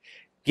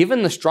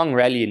 Given the strong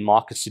rally in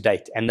markets to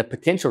date and the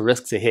potential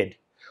risks ahead,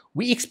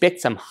 we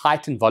expect some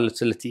heightened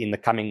volatility in the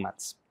coming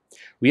months.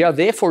 We are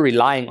therefore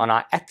relying on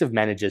our active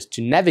managers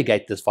to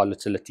navigate this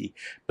volatility,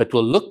 but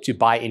will look to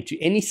buy into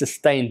any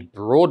sustained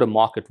broader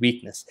market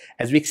weakness,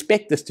 as we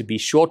expect this to be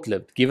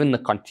short-lived given the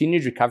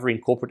continued recovery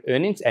in corporate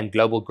earnings and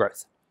global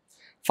growth.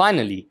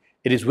 Finally,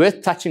 it is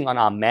worth touching on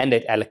our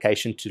mandate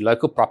allocation to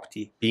local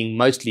property being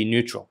mostly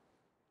neutral.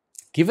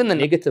 Given the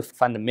negative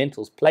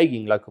fundamentals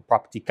plaguing local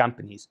property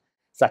companies,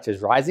 such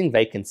as rising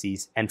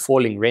vacancies and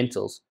falling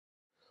rentals,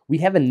 we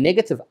have a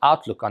negative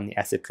outlook on the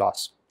asset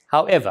class.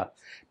 However,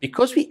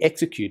 because we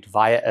execute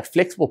via a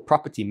flexible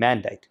property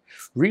mandate,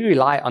 we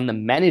rely on the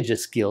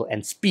manager's skill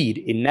and speed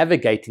in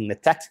navigating the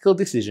tactical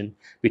decision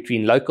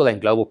between local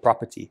and global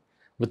property,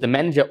 with the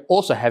manager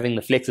also having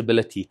the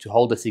flexibility to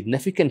hold a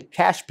significant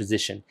cash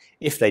position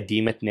if they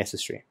deem it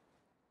necessary.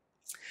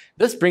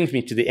 This brings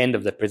me to the end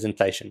of the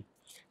presentation.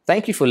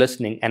 Thank you for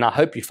listening, and I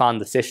hope you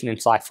found the session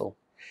insightful.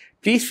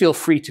 Please feel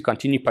free to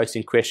continue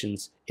posting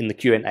questions in the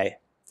Q&A.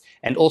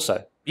 And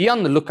also, be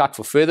on the lookout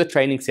for further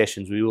training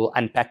sessions where we will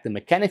unpack the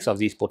mechanics of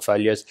these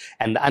portfolios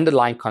and the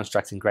underlying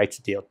constructs in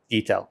greater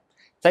detail.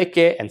 Take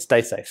care and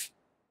stay safe.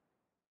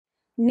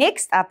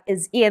 Next up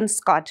is Ian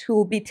Scott, who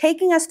will be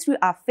taking us through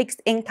our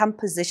fixed income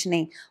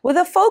positioning with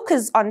a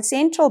focus on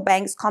central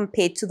banks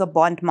compared to the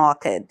bond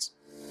market.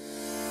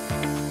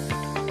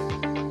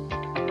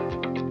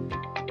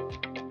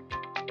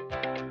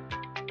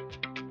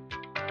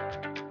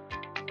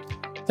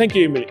 Thank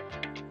you, Emily.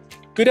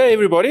 Good day,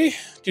 everybody.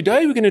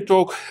 Today we're going to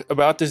talk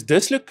about this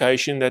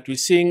dislocation that we're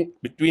seeing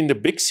between the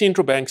big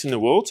central banks in the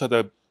world, so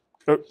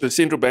the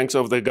central banks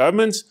of the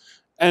governments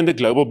and the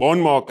global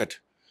bond market.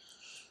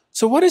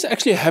 So what has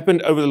actually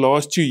happened over the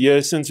last 2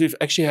 years since we've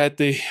actually had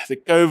the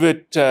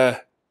COVID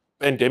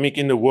pandemic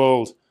in the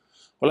world?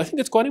 Well, I think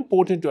it's quite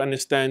important to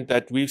understand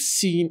that we've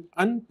seen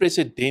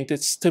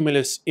unprecedented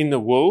stimulus in the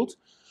world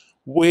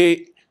where,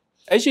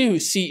 as you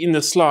see in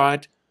the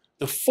slide,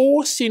 the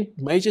four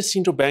major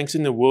central banks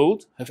in the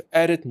world have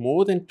added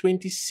more than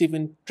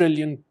 $27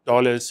 trillion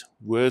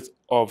worth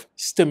of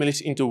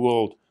stimulus into the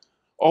world.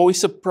 Are we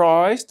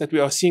surprised that we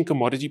are seeing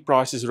commodity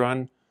prices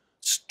run,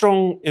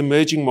 strong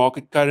emerging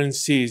market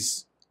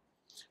currencies,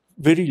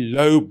 very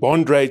low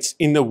bond rates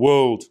in the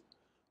world?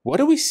 What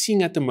are we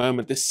seeing at the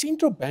moment? The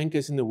central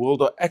bankers in the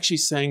world are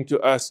actually saying to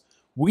us,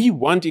 we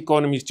want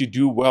economies to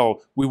do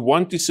well. We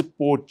want to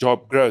support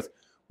job growth.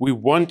 We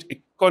want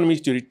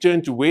economies to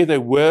return to where they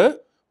were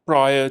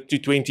prior to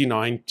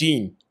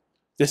 2019.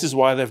 This is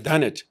why they've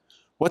done it.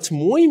 What's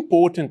more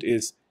important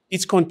is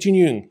it's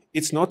continuing.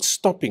 It's not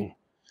stopping.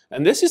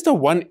 And this is the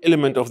one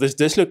element of this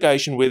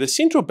dislocation where the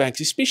central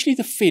banks, especially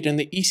the Fed and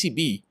the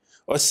ECB,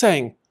 are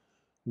saying,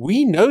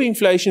 we know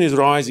inflation is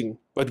rising,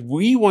 but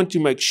we want to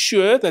make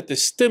sure that the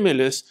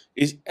stimulus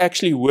is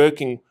actually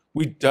working.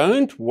 We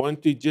don't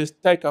want to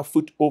just take our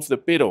foot off the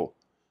pedal.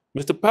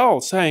 Mr.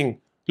 Powell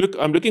saying, look,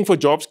 I'm looking for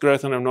jobs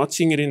growth and I'm not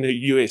seeing it in the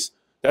US.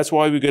 That's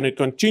why we're going to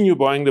continue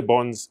buying the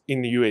bonds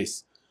in the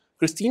US.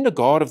 Christine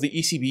Lagarde of the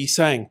ECB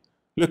saying,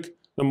 look,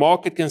 the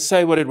market can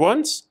say what it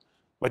wants,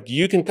 but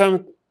you can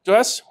come to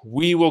us.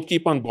 We will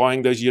keep on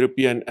buying those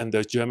European and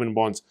those German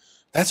bonds.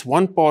 That's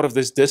one part of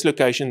this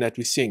dislocation that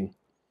we're seeing.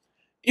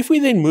 If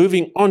we're then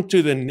moving on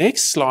to the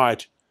next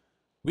slide,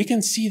 we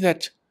can see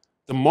that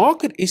the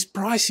market is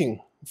pricing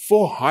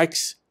for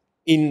hikes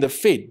in the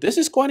Fed. This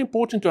is quite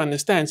important to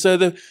understand. So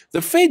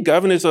the Fed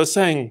governors are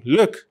saying,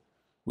 look,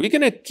 we're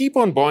going to keep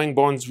on buying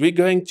bonds. We're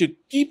going to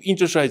keep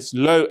interest rates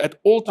low at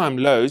all-time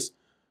lows.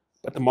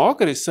 But the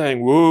market is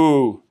saying,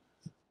 whoa,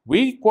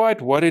 we're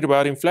quite worried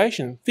about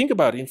inflation. Think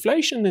about it.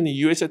 Inflation in the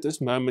US at this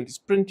moment is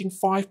printing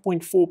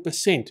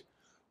 5.4%.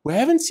 We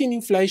haven't seen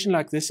inflation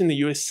like this in the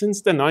US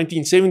since the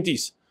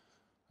 1970s.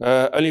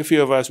 Only a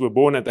few of us were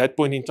born at that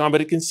point in time.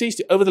 But it can see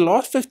over the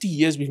last 50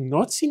 years, we've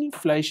not seen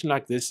inflation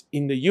like this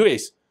in the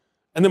US.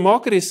 And the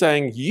market is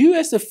saying, you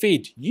as the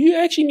Fed, you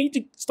actually need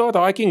to start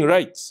hiking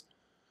rates.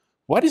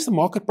 What is the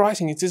market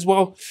pricing? It says,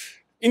 well,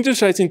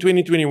 interest rates in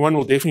 2021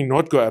 will definitely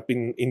not go up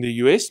in the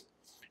US.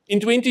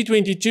 In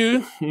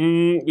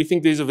 2022, we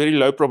think there's a very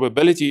low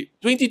probability.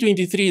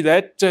 2023,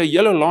 that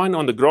yellow line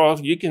on the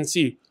graph, you can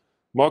see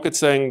markets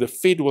saying the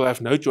Fed will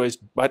have no choice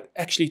but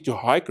actually to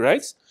hike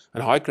rates,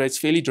 and hike rates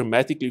fairly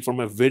dramatically from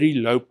a very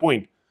low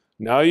point.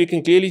 Now you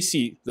can clearly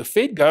see the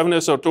Fed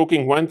governors are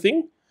talking one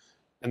thing,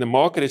 and the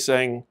market is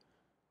saying,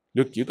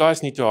 look, you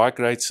guys need to hike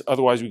rates,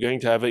 otherwise we're going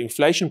to have an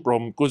inflation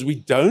problem because we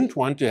don't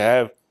want to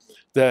have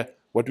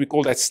what we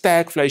call that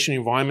stagflation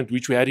environment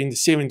which we had in the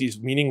 70s,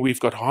 meaning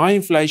we've got high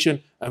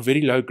inflation and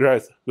very low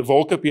growth, the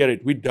Volcker period.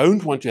 We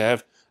don't want to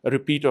have a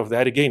repeat of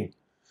that again.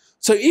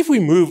 So if we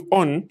move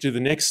on to the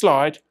next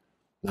slide,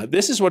 now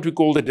this is what we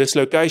call the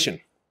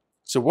dislocation.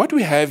 So what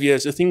we have here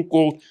is a thing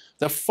called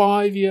the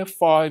 5-year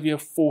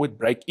forward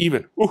break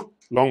even. Ooh,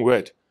 long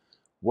word.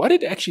 What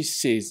it actually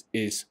says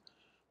is,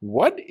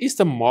 what is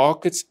the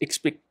market's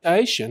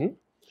expectation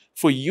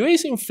for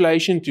US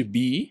inflation to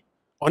be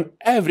on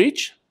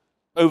average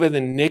over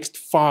the next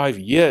 5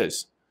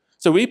 years?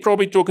 So we're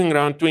probably talking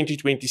around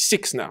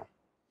 2026 now.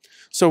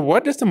 So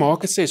what does the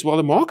market say? Well,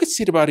 the market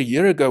said about a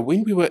year ago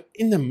when we were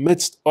in the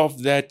midst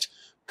of that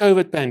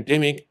COVID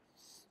pandemic,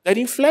 that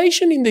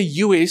inflation in the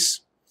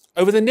US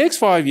over the next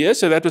 5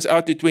 years, so that was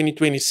out to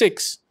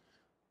 2026,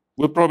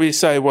 we'll probably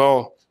say,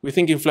 well, we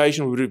think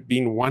inflation would have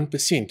been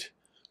 1%.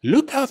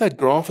 Look how that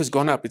graph has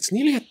gone up. It's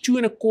nearly at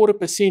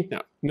 2.25%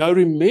 now. Now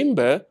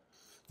remember,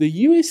 the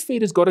US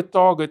Fed has got a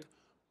target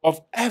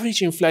of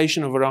average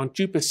inflation of around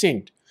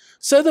 2%.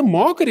 So the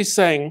market is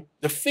saying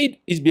the Fed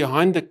is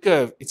behind the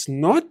curve. It's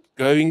not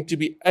going to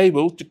be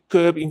able to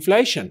curb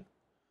inflation.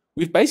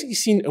 We've basically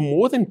seen a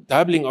more than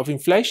doubling of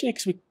inflation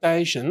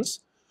expectations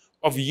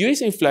of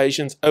US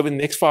inflations over the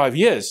next 5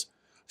 years.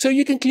 So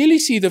you can clearly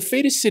see the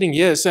Fed is sitting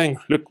here saying,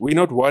 look, we're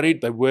not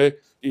worried. There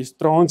is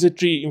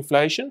transitory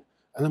inflation.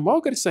 And the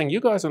market is saying, you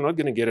guys are not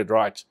going to get it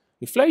right.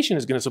 Inflation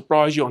is going to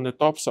surprise you on the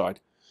top side.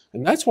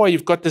 And that's why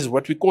you've got this,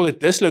 what we call a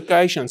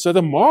dislocation. So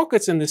the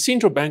markets and the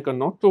central bank are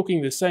not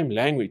talking the same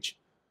language.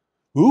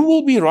 Who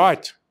will be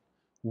right?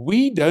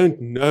 We don't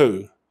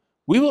know.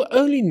 We will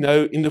only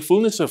know in the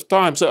fullness of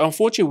time. So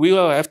unfortunately, we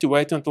will have to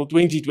wait until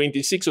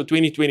 2026 or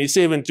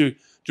 2027 to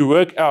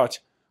work out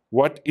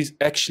who is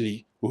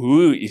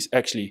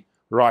actually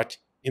right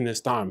in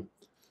this time.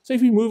 So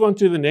if we move on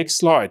to the next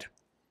slide.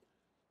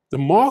 The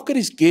market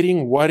is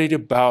getting worried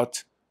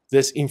about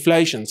this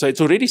inflation. So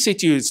it's already said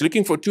to you, it's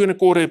looking for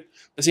 2.25%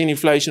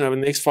 inflation over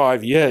the next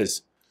 5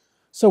 years.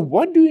 So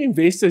what do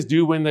investors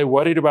do when they're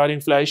worried about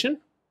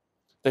inflation?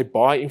 They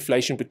buy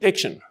inflation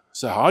protection.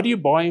 So how do you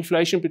buy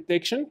inflation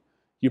protection?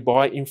 You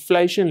buy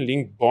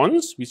inflation-linked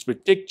bonds, which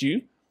protect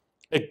you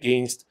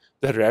against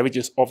the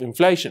ravages of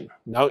inflation.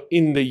 Now,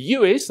 in the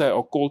US, they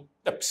are called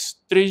TIPS,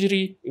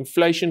 Treasury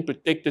Inflation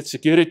Protected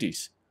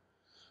Securities.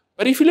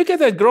 But if you look at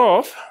that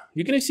graph,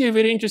 you're going to see a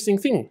very interesting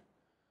thing.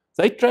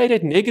 They trade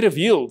at negative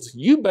yields.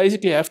 You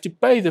basically have to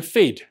pay the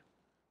Fed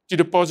to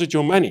deposit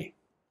your money.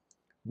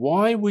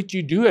 Why would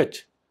you do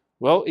it?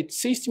 Well, it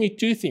says to me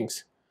two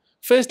things.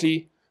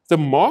 Firstly, the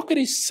market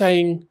is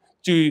saying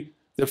to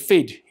the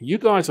Fed, you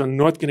guys are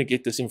not going to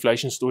get this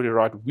inflation story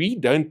right. We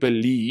don't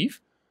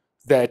believe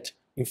that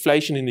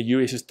inflation in the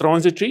US is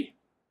transitory.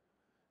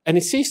 And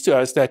it says to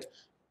us that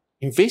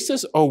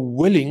investors are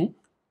willing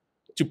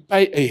to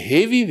pay a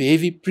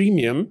heavy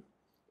premium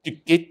to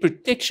get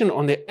protection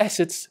on their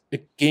assets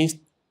against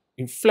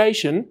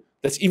inflation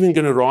that's even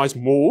going to rise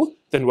more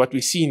than what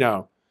we see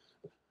now.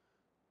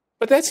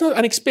 But that's not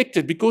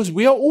unexpected, because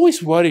we are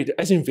always worried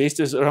as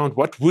investors around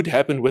what would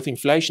happen with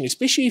inflation,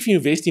 especially if you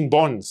invest in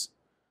bonds.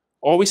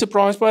 Are we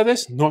surprised by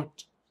this?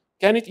 Not.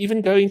 Can it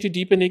even go into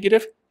deeper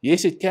negative?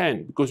 Yes, it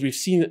can, because we've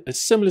seen a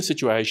similar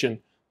situation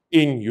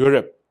in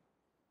Europe.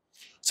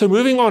 So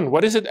moving on,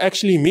 what does it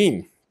actually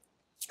mean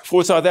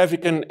for South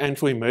African and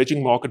for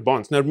emerging market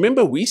bonds? Now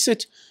remember, we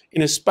sit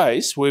in a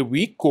space where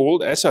we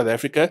call, as South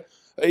Africa,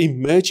 an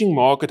emerging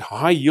market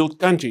high yield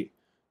country,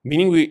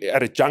 meaning we're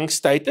at a junk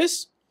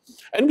status,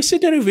 and we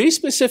sit in a very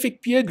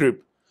specific peer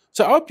group.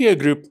 So our peer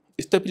group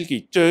is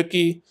typically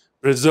Turkey,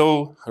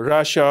 Brazil,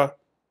 Russia,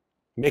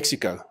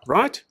 Mexico,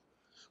 right?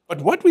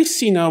 But what we've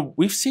seen now,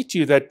 we've said to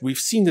you that we've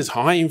seen this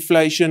high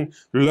inflation,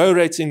 low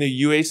rates in the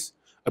US,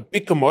 a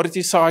big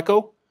commodity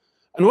cycle.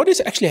 And what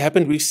has actually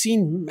happened, we've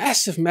seen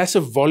massive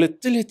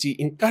volatility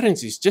in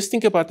currencies. Just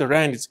think about the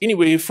rand. It's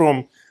anywhere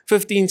from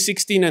 15,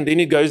 16, and then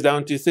it goes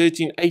down to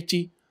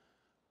 13.80.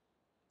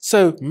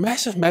 So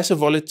massive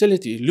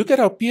volatility. Look at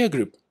our peer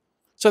group.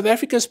 South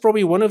Africa is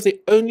probably one of the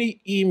only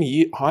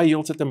EM high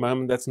yields at the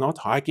moment that's not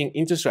hiking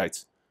interest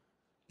rates.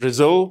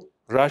 Brazil,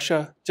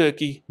 Russia,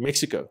 Turkey,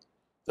 Mexico.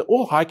 They're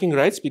all hiking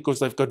rates because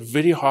they've got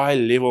very high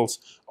levels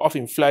of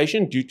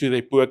inflation due to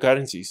their poor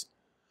currencies.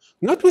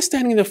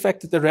 Notwithstanding the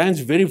fact that the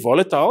rand's very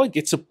volatile, it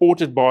gets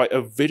supported by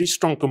a very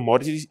strong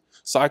commodity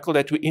cycle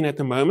that we're in at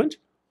the moment.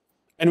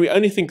 And we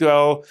only think,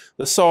 well,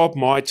 the SARB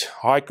might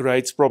hike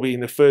rates probably in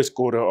the first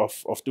quarter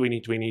of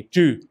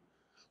 2022.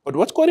 But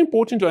what's quite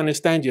important to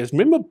understand here is,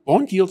 remember,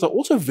 bond yields are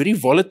also very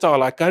volatile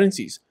like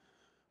currencies.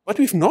 But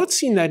we've not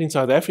seen that in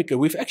South Africa.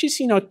 We've actually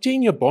seen our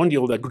 10-year bond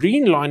yield, a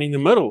green line in the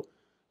middle,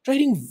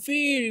 trading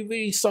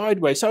very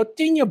sideways. So our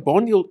 10-year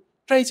bond yield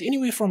trades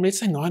anywhere from, let's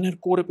say,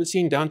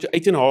 9.25% down to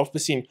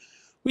 8.5%,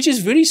 which is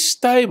very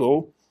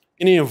stable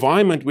in an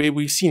environment where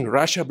we've seen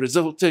Russia,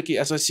 Brazil, Turkey,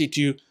 as I said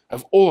to you,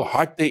 have all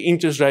hiked their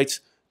interest rates.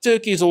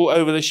 Turkey is all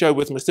over the show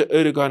with Mr.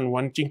 Erdogan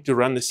wanting to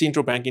run the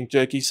central bank in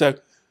Turkey. So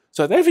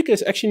South Africa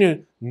is actually in a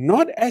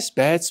not as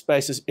bad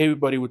space as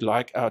everybody would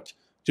like out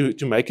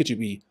to make it to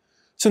be.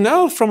 So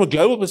now from a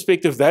global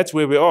perspective, that's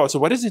where we are. So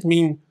what does it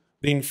mean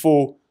then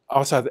for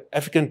our South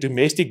African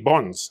domestic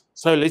bonds?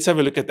 So let's have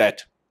a look at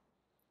that.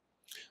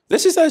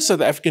 This is our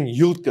South African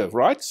yield curve,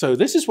 right? So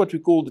this is what we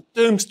call the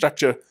term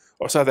structure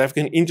of South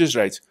African interest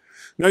rates.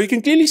 Now you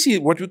can clearly see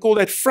what we call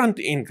that front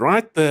end,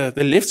 right? The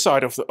left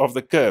side of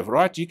the curve,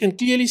 right? You can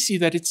clearly see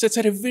that it sits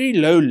at a very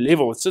low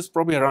level. It sits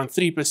probably around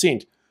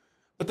 3%.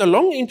 But the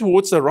long end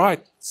towards the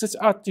right sits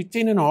out to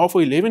 10.5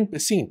 or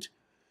 11%.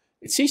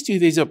 It says to you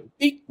there's a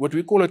big, what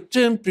we call a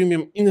term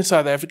premium in the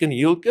South African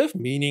yield curve,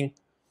 meaning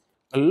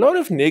a lot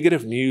of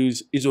negative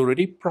news is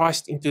already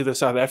priced into the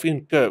South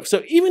African curve.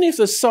 So even if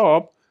the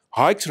SARB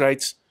hikes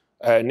rates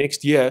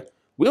next year,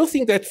 we'll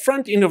think that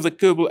front end of the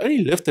curve will only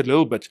lift a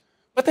little bit,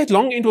 but that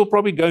long end will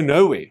probably go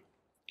nowhere.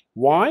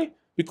 Why?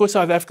 Because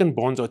South African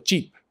bonds are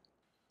cheap.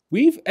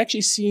 We've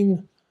actually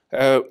seen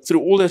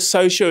through all the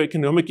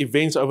socio-economic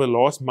events over the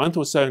last month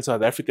or so in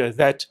South Africa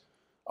that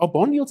our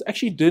bond yields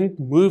actually didn't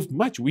move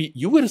much.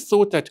 You would have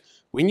thought that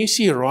when you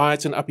see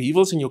riots and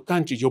upheavals in your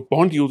country, your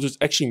bond yields would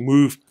actually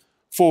move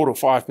 4 or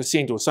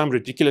 5% or some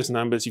ridiculous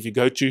numbers if you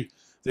go to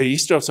the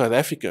history of South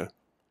Africa.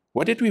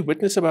 What did we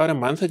witness about a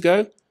month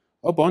ago?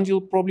 Our bond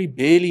yield probably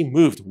barely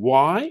moved.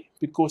 Why?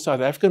 Because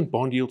South African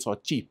bond yields are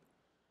cheap.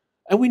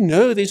 And we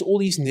know there's all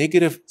these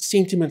negative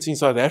sentiments in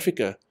South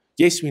Africa.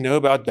 Yes, we know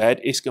about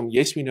bad Eskom.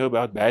 Yes, we know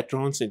about bad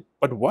Transnet.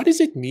 But what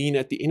does it mean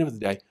at the end of the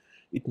day?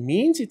 It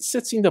means it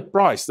sits in the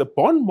price. The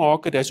bond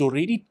market has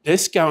already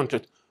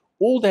discounted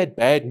all that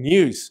bad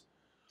news.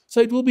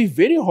 So it will be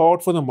very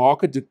hard for the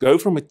market to go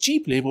from a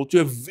cheap level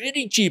to a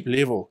very cheap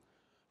level.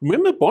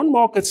 Remember, bond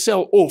markets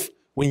sell off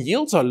when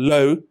yields are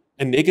low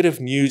and negative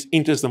news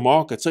enters the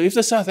market. So if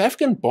the South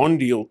African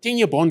bond yield,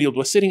 10-year bond yield,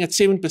 was sitting at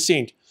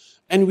 7%,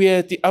 and we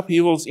had the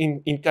upheavals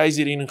in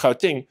KZN and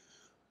Gauteng,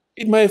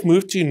 it may have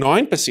moved to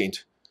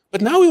 9%.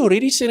 But now we're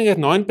already sitting at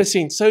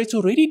 9%, so it's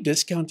already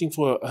discounting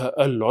for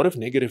a lot of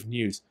negative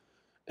news.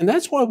 And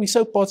that's why we're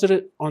so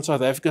positive on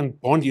South African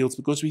bond yields,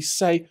 because we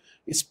say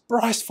it's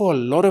priced for a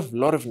lot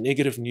of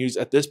negative news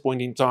at this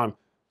point in time.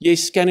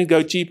 Yes, can it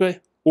go cheaper?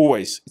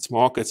 Always. It's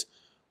markets.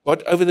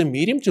 But over the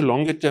medium to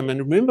longer term, and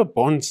remember,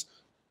 bonds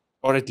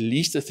are at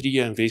least a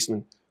 3-year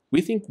investment,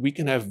 we think we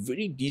can have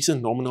very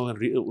decent nominal and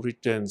real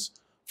returns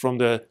from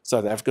the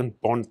South African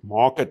bond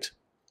market.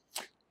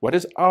 What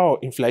does our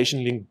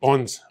inflation-linked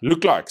bonds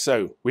look like?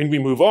 So when we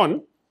move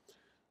on,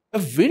 a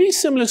very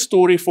similar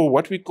story for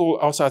what we call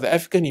our South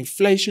African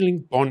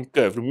inflation-linked bond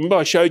curve. Remember,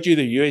 I showed you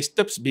the US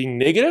tips being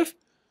negative.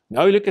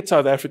 Now we look at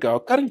South Africa. Our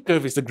current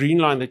curve is the green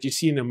line that you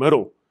see in the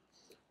middle.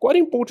 Quite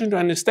important to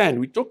understand.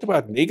 We talked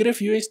about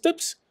negative US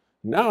tips.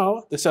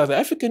 Now, the South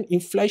African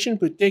inflation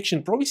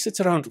protection probably sits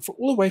around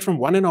all the way from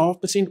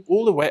 1.5%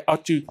 all the way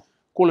up to,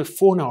 call it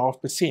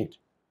 4.5%.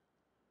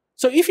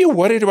 So if you're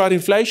worried about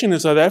inflation in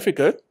South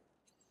Africa,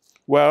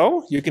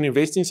 well, you can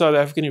invest in South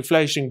African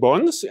inflation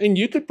bonds and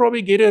you could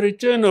probably get a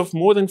return of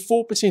more than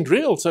 4%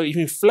 real. So if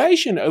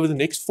inflation over the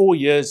next 4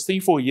 years,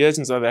 3-4 years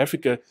in South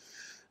Africa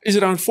is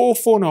around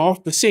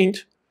 4.5%,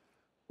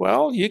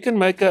 well, you can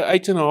make a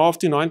 8.5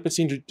 to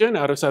 9% return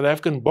out of South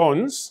African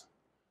bonds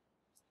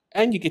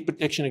and you get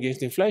protection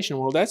against inflation.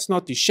 Well, that's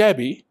not too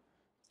shabby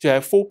to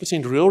have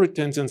 4% real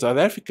returns in South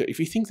Africa. If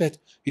you think that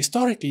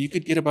historically you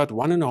could get about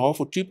 1.5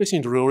 or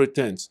 2% real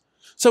returns.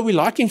 So we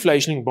like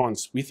inflation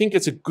bonds. We think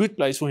it's a good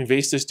place for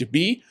investors to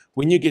be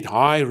when you get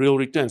high real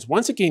returns.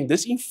 Once again,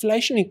 this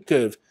inflation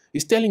curve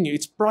is telling you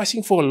it's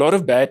pricing for a lot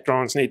of bad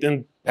Transnet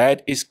and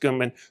bad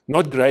Eskom and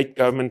not great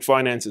government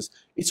finances.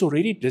 It's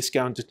already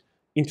discounted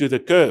into the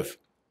curve.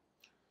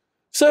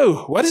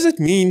 So what does it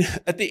mean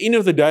at the end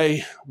of the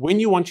day when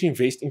you want to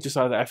invest into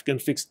South African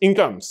fixed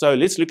income? So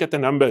let's look at the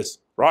numbers.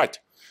 Right.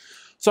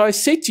 So I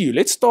said to you,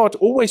 let's start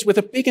always with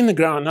a peg in the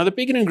ground. Now the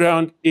peg in the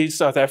ground is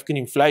South African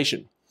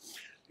inflation.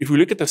 If we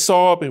look at the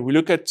SARB and we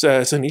look at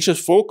Sanisha's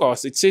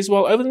forecast, it says,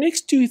 well, over the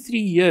next 2-3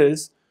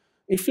 years,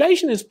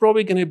 inflation is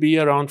probably going to be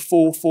around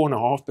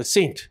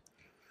 4.5%.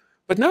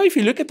 But now if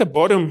you look at the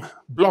bottom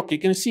block, you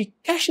can see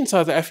cash in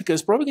South Africa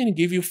is probably going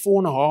to give you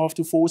 4.5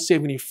 to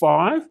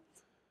 4.75.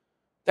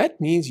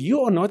 That means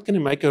you are not going to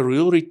make a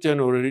real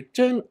return or a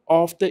return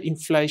after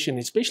inflation,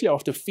 especially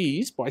after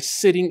fees, by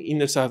sitting in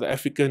the South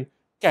African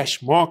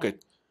cash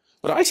market.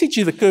 But I said to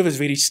you the curve is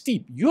very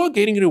steep. You are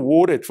getting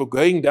rewarded for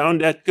going down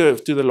that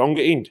curve to the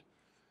longer end.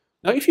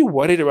 Now, if you're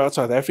worried about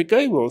South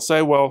Africa, you will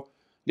say, well,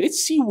 let's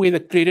see where the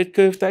credit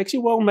curve takes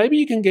you. Well, maybe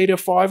you can get a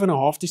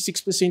 5.5 to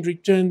 6%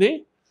 return there.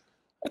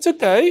 That's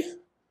okay.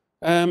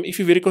 If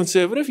you're very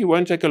conservative, you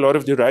won't take a lot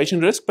of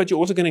duration risk, but you're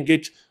also going to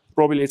get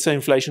probably, let's say,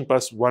 inflation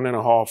plus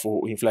 1.5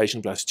 or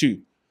inflation plus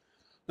 2.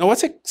 Now,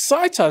 what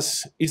excites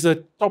us is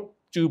the top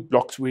two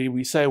blocks where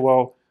we say,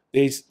 well,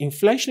 there's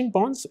inflation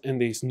bonds and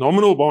there's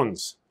nominal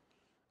bonds.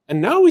 And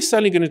now we're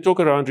suddenly going to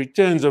talk around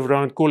returns of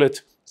around, call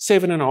it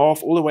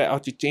 7.5 all the way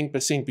out to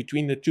 10%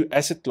 between the two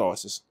asset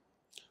classes.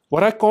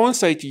 What I can't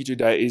say to you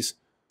today is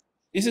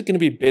it going to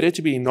be better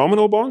to be in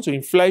nominal bonds or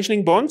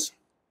inflation bonds?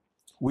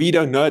 We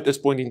don't know at this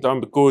point in time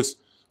because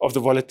of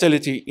the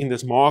volatility in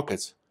this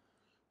market.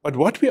 But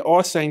what we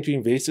are saying to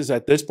investors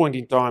at this point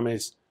in time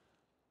is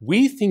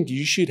we think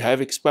you should have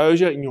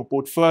exposure in your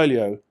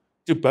portfolio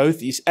to both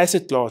these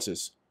asset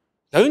classes.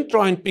 Don't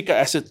try and pick an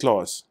asset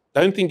class.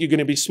 Don't think you're going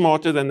to be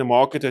smarter than the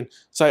market and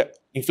say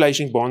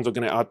inflation bonds are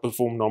going to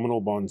outperform nominal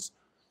bonds.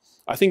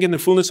 I think in the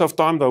fullness of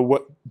time,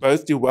 they'll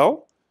both do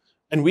well.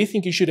 And we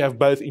think you should have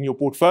both in your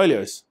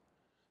portfolios,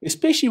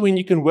 especially when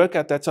you can work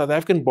out that South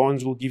African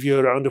bonds will give you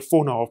around a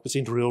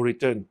 4.5% real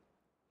return.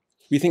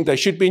 We think they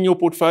should be in your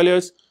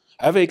portfolios,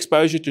 have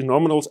exposure to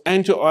nominals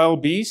and to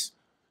ILBs,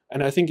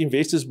 and I think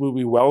investors will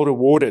be well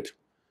rewarded.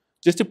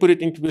 Just to put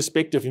it into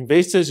perspective,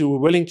 investors who were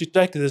willing to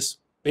take this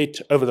bet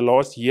over the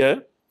last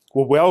year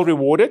were well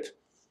rewarded.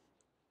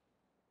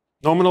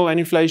 Nominal and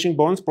inflation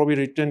bonds probably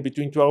returned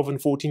between 12 and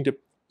 14%,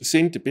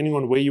 depending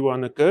on where you are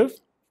on the curve.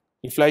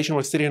 Inflation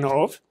was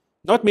 3.5%.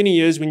 Not many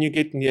years when you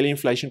get nearly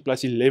inflation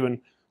plus 11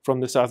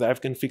 from the South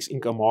African fixed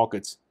income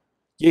markets.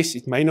 Yes,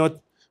 it may not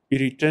be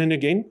returned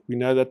again. We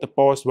know that the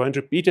past won't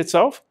repeat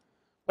itself.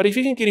 But if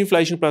you can get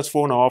inflation plus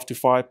 4.5 to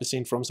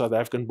 5% from South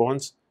African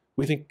bonds,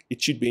 we think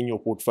it should be in your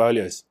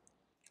portfolios.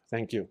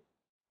 Thank you.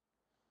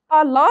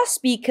 Our last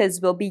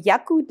speakers will be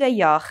Jaco de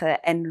Jager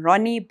and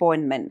Ronnie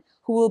Bornman,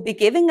 who will be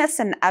giving us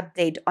an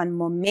update on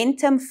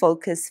Momentum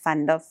Focus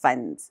Fund of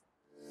Funds.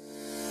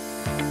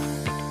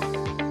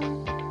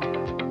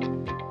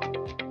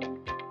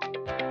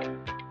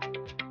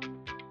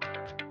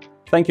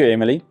 Thank you,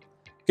 Emily.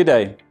 Good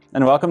day,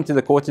 and welcome to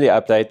the quarterly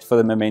update for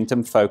the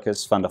Momentum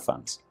Focus Fund of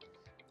Funds.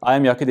 I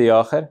am Jaco de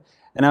Jager,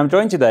 and I'm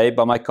joined today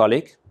by my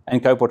colleague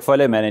and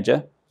co-portfolio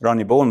manager,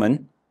 Ronnie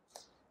Bornman,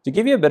 to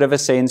give you a bit of a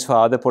sense for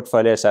how the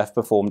portfolios have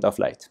performed of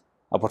late,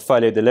 our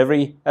portfolio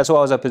delivery, as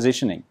well as our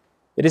positioning.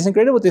 It is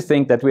incredible to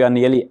think that we are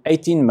nearly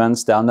 18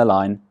 months down the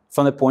line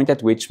from the point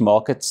at which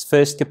markets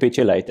first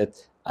capitulated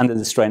under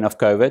the strain of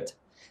COVID,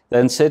 the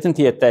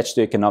uncertainty attached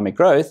to economic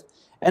growth,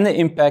 and the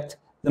impact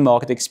the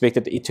market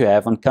expected it to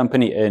have on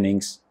company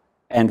earnings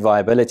and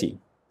viability.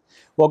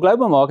 While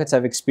global markets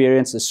have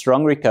experienced a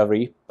strong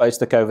recovery post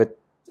the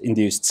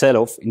COVID-induced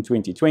sell-off in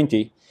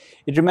 2020,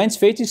 it remains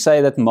fair to say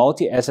that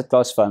multi-asset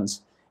class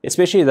funds,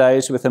 especially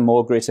those with a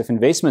more aggressive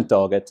investment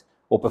target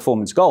or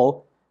performance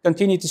goal,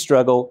 continue to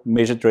struggle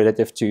measured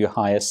relative to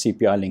higher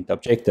CPI-linked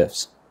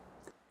objectives.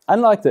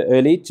 Unlike the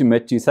early to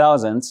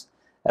mid-2000s,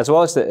 as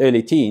well as the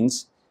early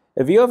teens,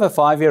 a view of a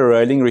 5-year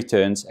rolling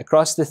returns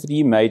across the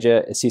 3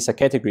 major ASISA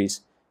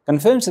categories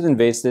confirms that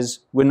investors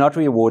were not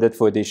rewarded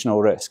for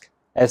additional risk,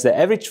 as the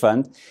average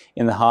fund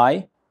in the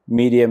high,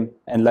 medium,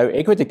 and low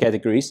equity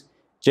categories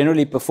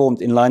generally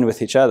performed in line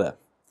with each other.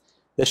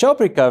 The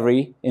sharp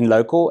recovery in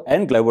local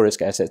and global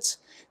risk assets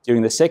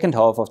during the second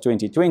half of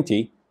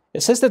 2020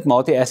 assisted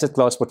multi-asset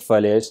class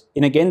portfolios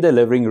in again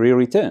delivering real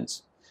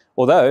returns,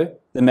 although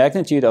the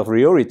magnitude of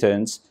real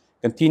returns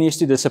continues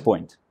to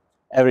disappoint,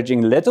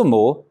 averaging little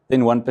more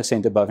than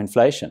 1% above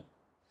inflation.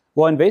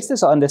 While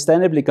investors are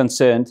understandably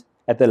concerned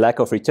at the lack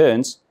of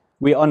returns,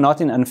 we are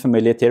not in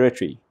unfamiliar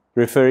territory,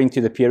 referring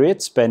to the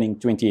period spanning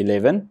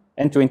 2011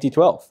 and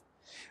 2012.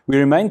 We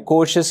remain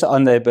cautious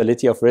on the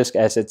ability of risk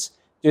assets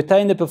to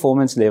attain the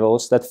performance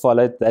levels that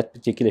followed that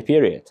particular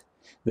period,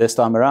 this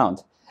time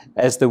around,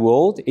 as the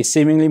world is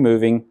seemingly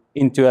moving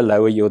into a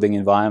lower yielding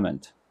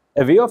environment.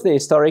 A view of the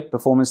historic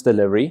performance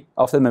delivery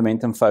of the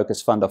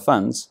momentum-focused fund of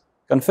funds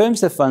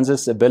confirms the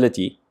fund's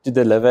ability to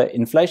deliver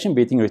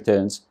inflation-beating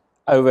returns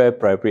over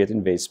appropriate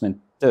investment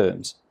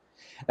terms.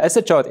 As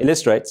the chart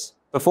illustrates,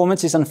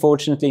 performance is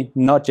unfortunately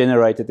not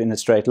generated in a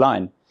straight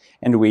line,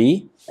 and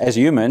we, as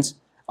humans,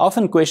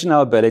 often question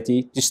our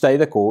ability to stay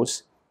the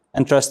course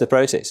and trust the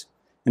process,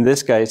 in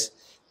this case,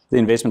 the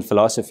investment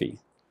philosophy.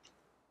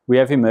 We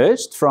have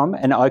emerged from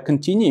and are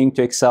continuing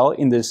to excel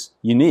in this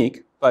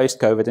unique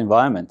post-COVID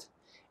environment.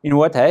 In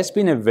what has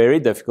been a very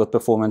difficult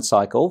performance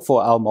cycle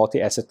for our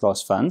multi-asset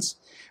class funds,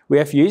 we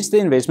have used the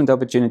investment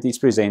opportunities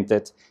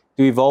presented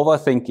to evolve our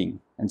thinking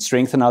and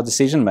strengthen our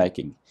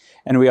decision-making,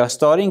 and we are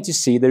starting to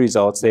see the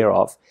results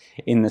thereof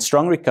in the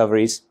strong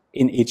recoveries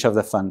in each of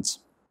the funds.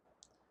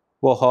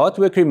 While hard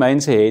work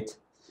remains ahead,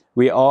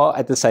 we are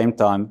at the same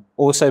time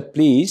also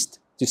pleased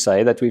to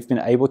say that we've been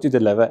able to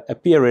deliver a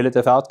peer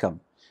relative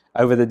outcome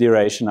over the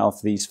duration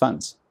of these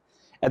funds.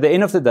 At the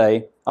end of the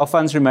day, our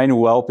funds remain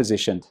well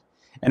positioned,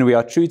 and we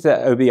are true to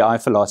the OBI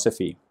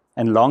philosophy,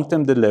 and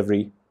long-term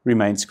delivery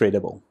remains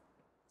credible.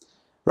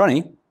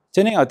 Ronnie,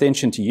 turning our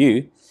attention to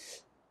you,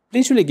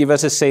 please really give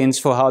us a sense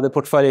for how the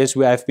portfolios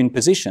we have been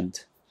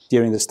positioned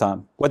during this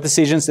time. What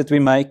decisions did we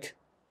make?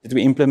 Did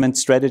we implement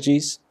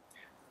strategies?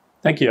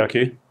 Thank you,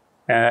 Yaku,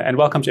 and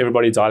welcome to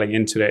everybody dialing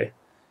in today.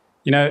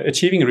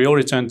 Achieving real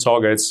return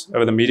targets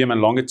over the medium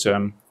and longer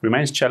term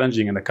remains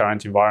challenging in the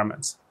current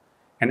environment.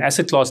 And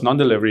asset class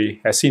non-delivery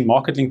has seen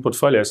market-linked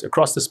portfolios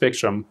across the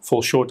spectrum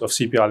fall short of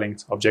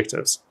CPI-linked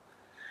objectives.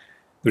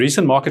 The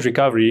recent market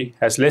recovery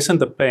has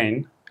lessened the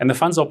pain, and the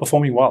funds are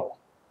performing well.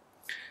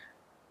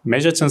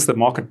 Measured since the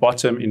market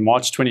bottom in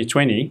March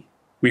 2020,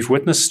 we've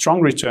witnessed strong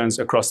returns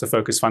across the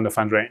Focus Fund of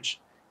Fund range,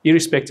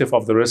 irrespective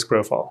of the risk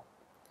profile.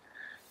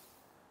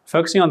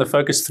 Focusing on the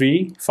Focus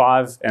 3,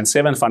 5, and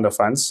 7 Fund of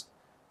Funds,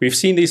 we've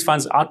seen these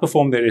funds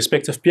outperform their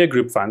respective peer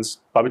group funds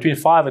by between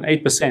 5 and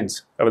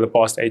 8% over the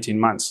past 18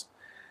 months,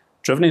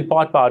 driven in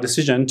part by our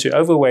decision to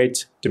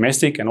overweight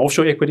domestic and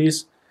offshore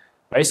equities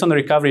based on the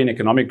recovery in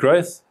economic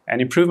growth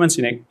and improvements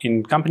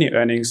in company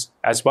earnings,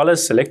 as well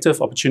as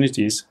selective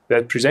opportunities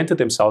that presented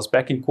themselves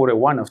back in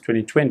Q1 of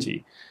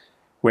 2020,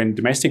 when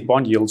domestic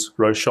bond yields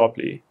rose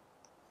sharply.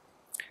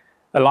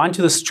 Aligned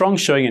to the strong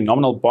showing in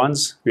nominal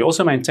bonds, we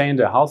also maintained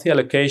a healthy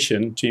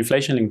allocation to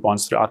inflation-linked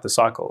bonds throughout the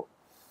cycle.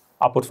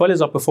 Our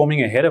portfolios are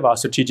performing ahead of our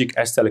strategic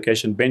asset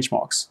allocation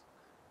benchmarks.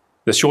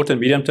 The short and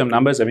medium-term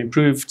numbers have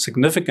improved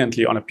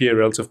significantly on a peer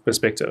relative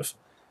perspective,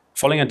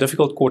 following a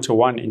difficult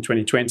Q1 in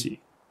 2020.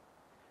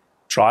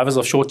 Drivers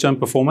of short-term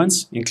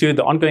performance include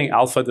the ongoing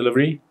alpha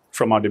delivery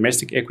from our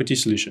domestic equity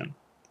solution.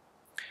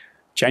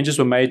 Changes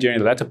were made during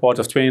the latter part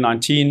of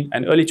 2019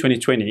 and early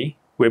 2020,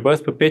 where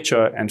both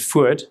Perpetua and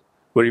Ford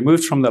were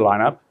removed from the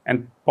lineup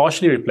and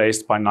partially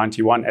replaced by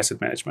 91 Asset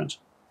Management.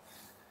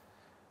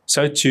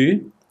 So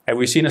too, have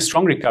we seen a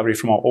strong recovery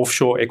from our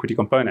offshore equity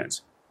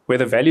component, where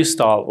the value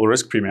style or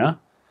risk premium,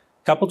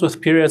 coupled with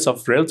periods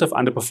of relative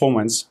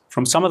underperformance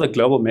from some of the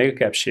global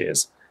megacap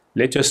shares,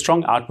 led to a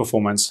strong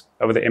outperformance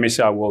over the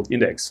MSCI World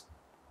Index.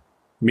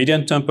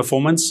 Medium-term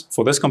performance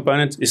for this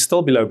component is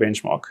still below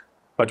benchmark,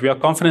 but we are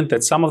confident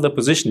that some of the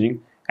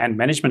positioning and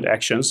management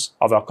actions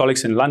of our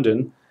colleagues in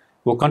London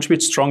will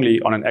contribute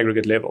strongly on an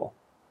aggregate level.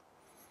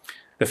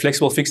 The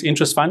Flexible Fixed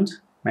Interest Fund,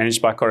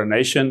 managed by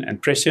Coronation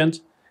and Prescient,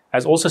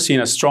 has also seen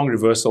a strong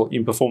reversal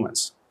in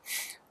performance.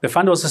 The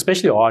fund was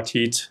especially hard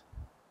hit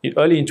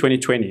early in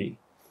 2020,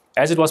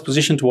 as it was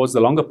positioned towards the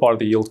longer part of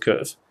the yield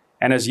curve,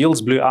 and as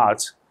yields blew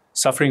out,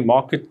 suffering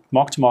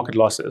mark-to-market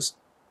losses.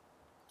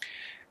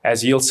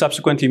 As yields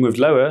subsequently moved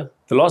lower,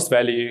 the lost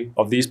value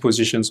of these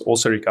positions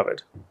also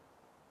recovered.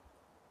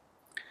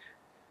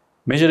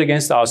 Measured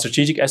against our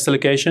strategic asset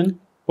allocation,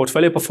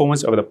 portfolio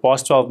performance over the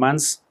past 12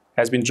 months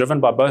has been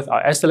driven by both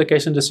our asset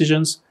allocation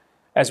decisions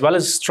as well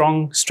as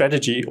strong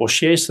strategy or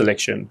share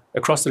selection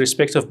across the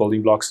respective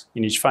building blocks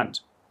in each fund.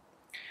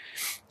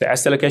 The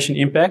asset allocation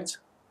impact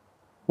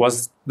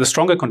was the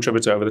stronger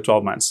contributor over the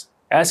 12 months,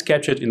 as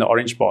captured in the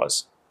orange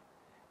bars,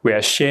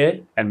 whereas share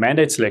and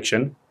mandate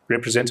selection,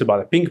 represented by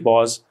the pink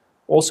bars,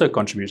 also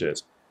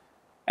contributed.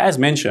 As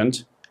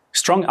mentioned,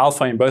 strong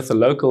alpha in both the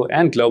local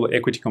and global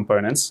equity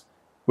components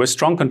were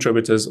strong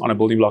contributors on a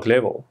building block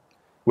level,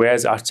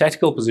 whereas our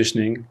tactical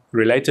positioning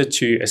related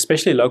to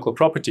especially local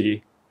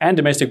property and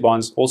domestic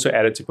bonds also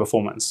added to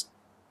performance.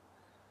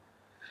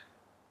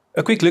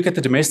 A quick look at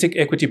the domestic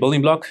equity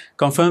building block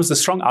confirms the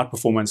strong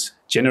outperformance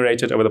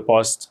generated over the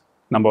past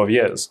number of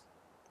years,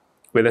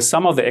 where the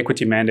sum of the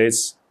equity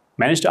mandates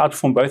managed to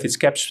outperform both its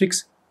capped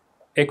fixed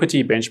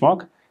equity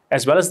benchmark,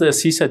 as well as the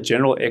CISA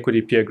General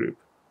Equity Peer Group.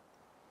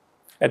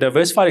 A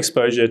diversified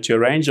exposure to a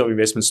range of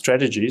investment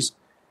strategies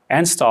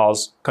and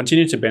styles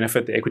continue to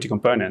benefit the equity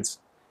components,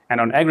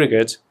 and on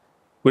aggregate,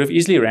 would have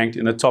easily ranked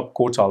in the top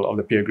quartile of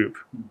the peer group.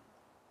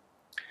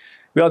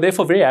 We are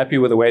therefore very happy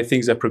with the way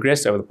things have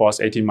progressed over the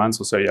past 18 months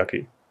or so,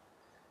 Yaki.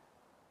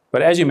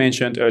 But as you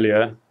mentioned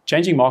earlier,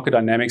 changing market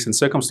dynamics and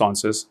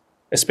circumstances,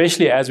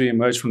 especially as we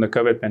emerge from the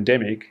COVID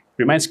pandemic,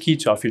 remains key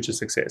to our future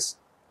success.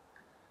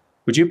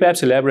 Would you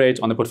perhaps elaborate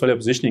on the portfolio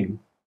positioning?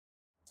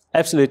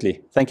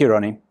 Absolutely. Thank you,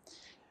 Ronnie.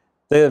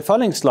 The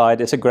following slide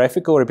is a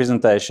graphical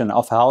representation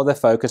of how the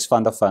focus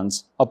fund of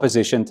funds are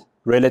positioned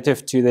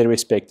relative to their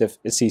respective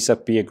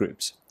CISA peer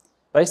groups.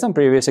 Based on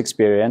previous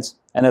experience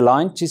and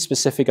aligned to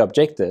specific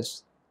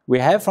objectives, we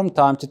have from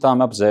time to time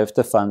observed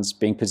the funds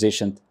being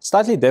positioned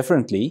slightly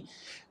differently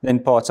than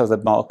parts of the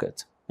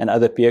market and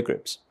other peer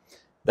groups.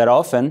 That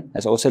often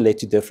has also led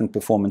to different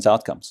performance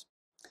outcomes.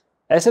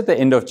 As at the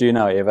end of June,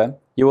 however,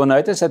 you will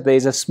notice that there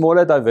is a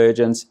smaller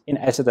divergence in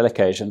asset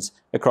allocations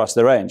across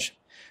the range,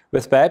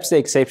 with perhaps the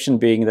exception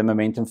being the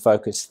Momentum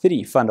Focus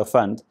 3 fund of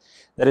fund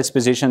that is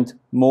positioned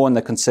more on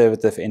the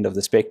conservative end of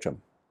the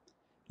spectrum.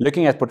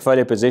 Looking at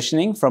portfolio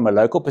positioning from a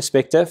local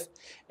perspective,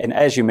 and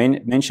as you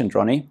mentioned,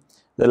 Ronnie,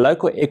 the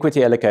local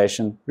equity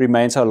allocation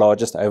remains our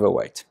largest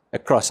overweight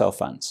across our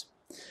funds.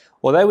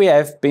 Although we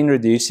have been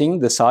reducing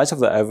the size of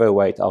the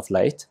overweight of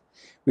late,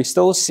 we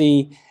still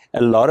see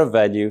a lot of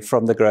value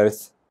from the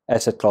growth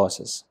asset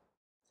classes.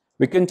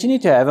 We continue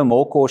to have a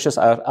more cautious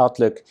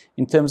outlook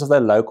in terms of the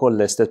local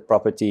listed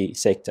property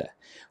sector,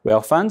 where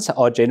our funds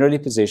are generally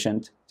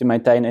positioned to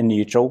maintain a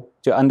neutral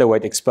to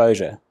underweight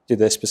exposure to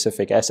this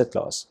specific asset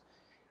class.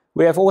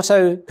 We have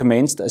also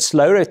commenced a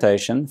slow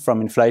rotation from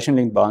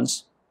inflation-linked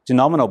bonds to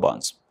nominal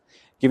bonds,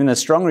 given the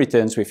strong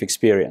returns we've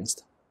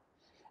experienced.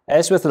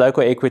 As with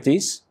local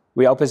equities,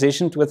 we are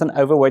positioned with an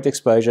overweight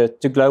exposure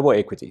to global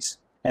equities,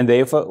 and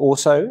therefore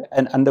also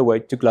an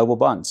underweight to global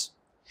bonds.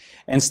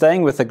 And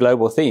staying with the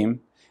global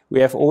theme, we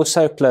have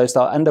also closed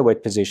our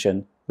underweight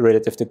position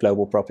relative to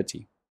global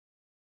property.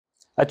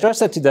 I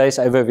trust that today's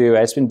overview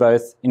has been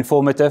both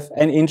informative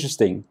and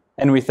interesting,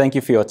 and we thank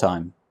you for your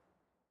time.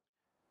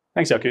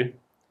 Thanks, Yaku.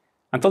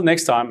 Until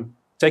next time,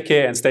 take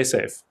care and stay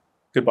safe.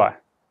 Goodbye.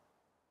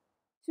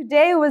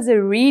 Today was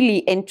a really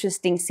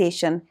interesting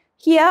session.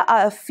 Here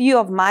are a few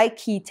of my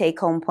key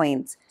take-home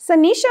points.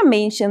 Sanisha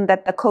mentioned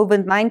that the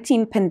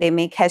COVID-19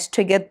 pandemic has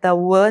triggered the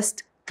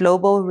worst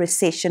global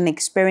recession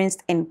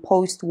experienced in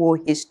post-war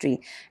history,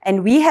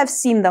 and we have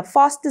seen the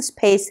fastest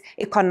paced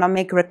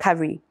economic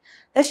recovery.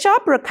 The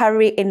sharp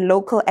recovery in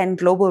local and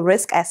global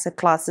risk asset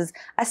classes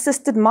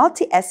assisted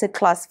multi-asset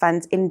class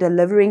funds in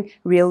delivering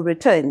real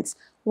returns.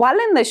 While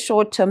in the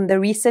short term, the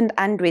recent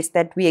unrest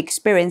that we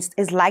experienced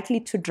is likely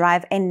to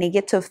drive a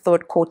negative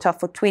third quarter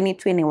for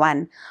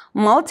 2021,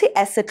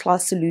 multi-asset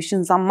class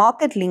solutions are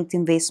market-linked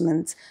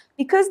investments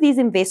because these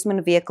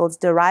investment vehicles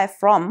derive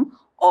from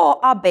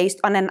or are based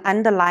on an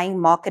underlying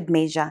market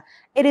measure.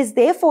 It is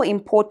therefore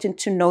important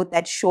to note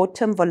that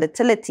short-term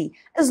volatility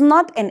is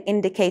not an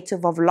indicator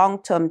of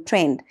long-term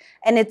trend,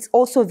 and it's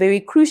also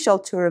very crucial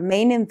to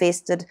remain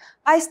invested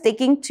by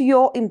sticking to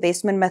your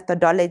investment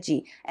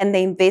methodology and the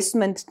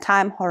investment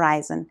time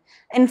horizon.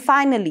 And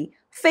finally,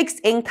 fixed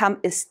income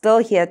is still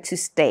here to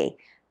stay.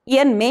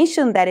 Ian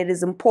mentioned that it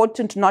is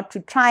important not to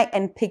try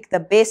and pick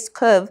the best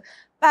curve,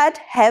 but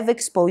have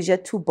exposure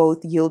to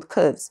both yield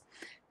curves.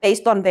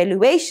 Based on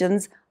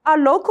valuations, our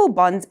local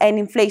bonds and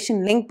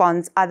inflation-linked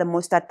bonds are the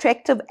most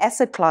attractive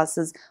asset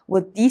classes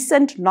with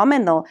decent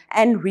nominal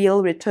and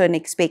real return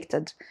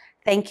expected.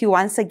 Thank you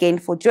once again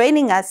for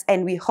joining us,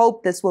 and we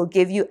hope this will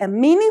give you a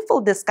meaningful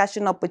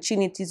discussion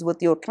opportunities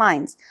with your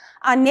clients.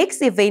 Our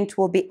next event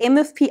will be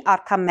MFP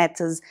Outcome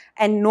Matters,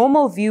 and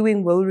normal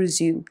viewing will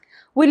resume.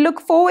 We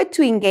look forward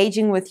to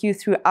engaging with you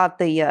throughout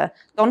the year.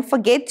 Don't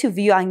forget to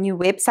view our new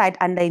website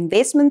under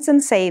Investments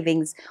and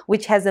Savings,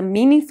 which has a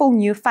meaningful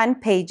new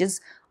fund pages,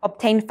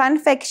 obtain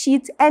fund fact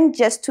sheets, and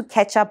just to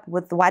catch up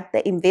with what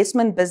the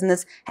investment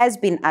business has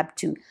been up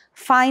to.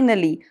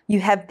 Finally,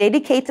 you have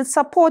dedicated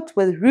support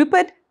with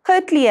Rupert,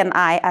 Kirtley, and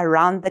I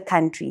around the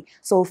country,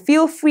 so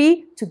feel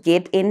free to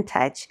get in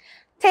touch.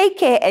 Take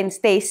care and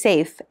stay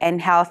safe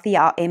and healthy,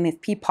 our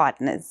MFP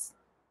partners.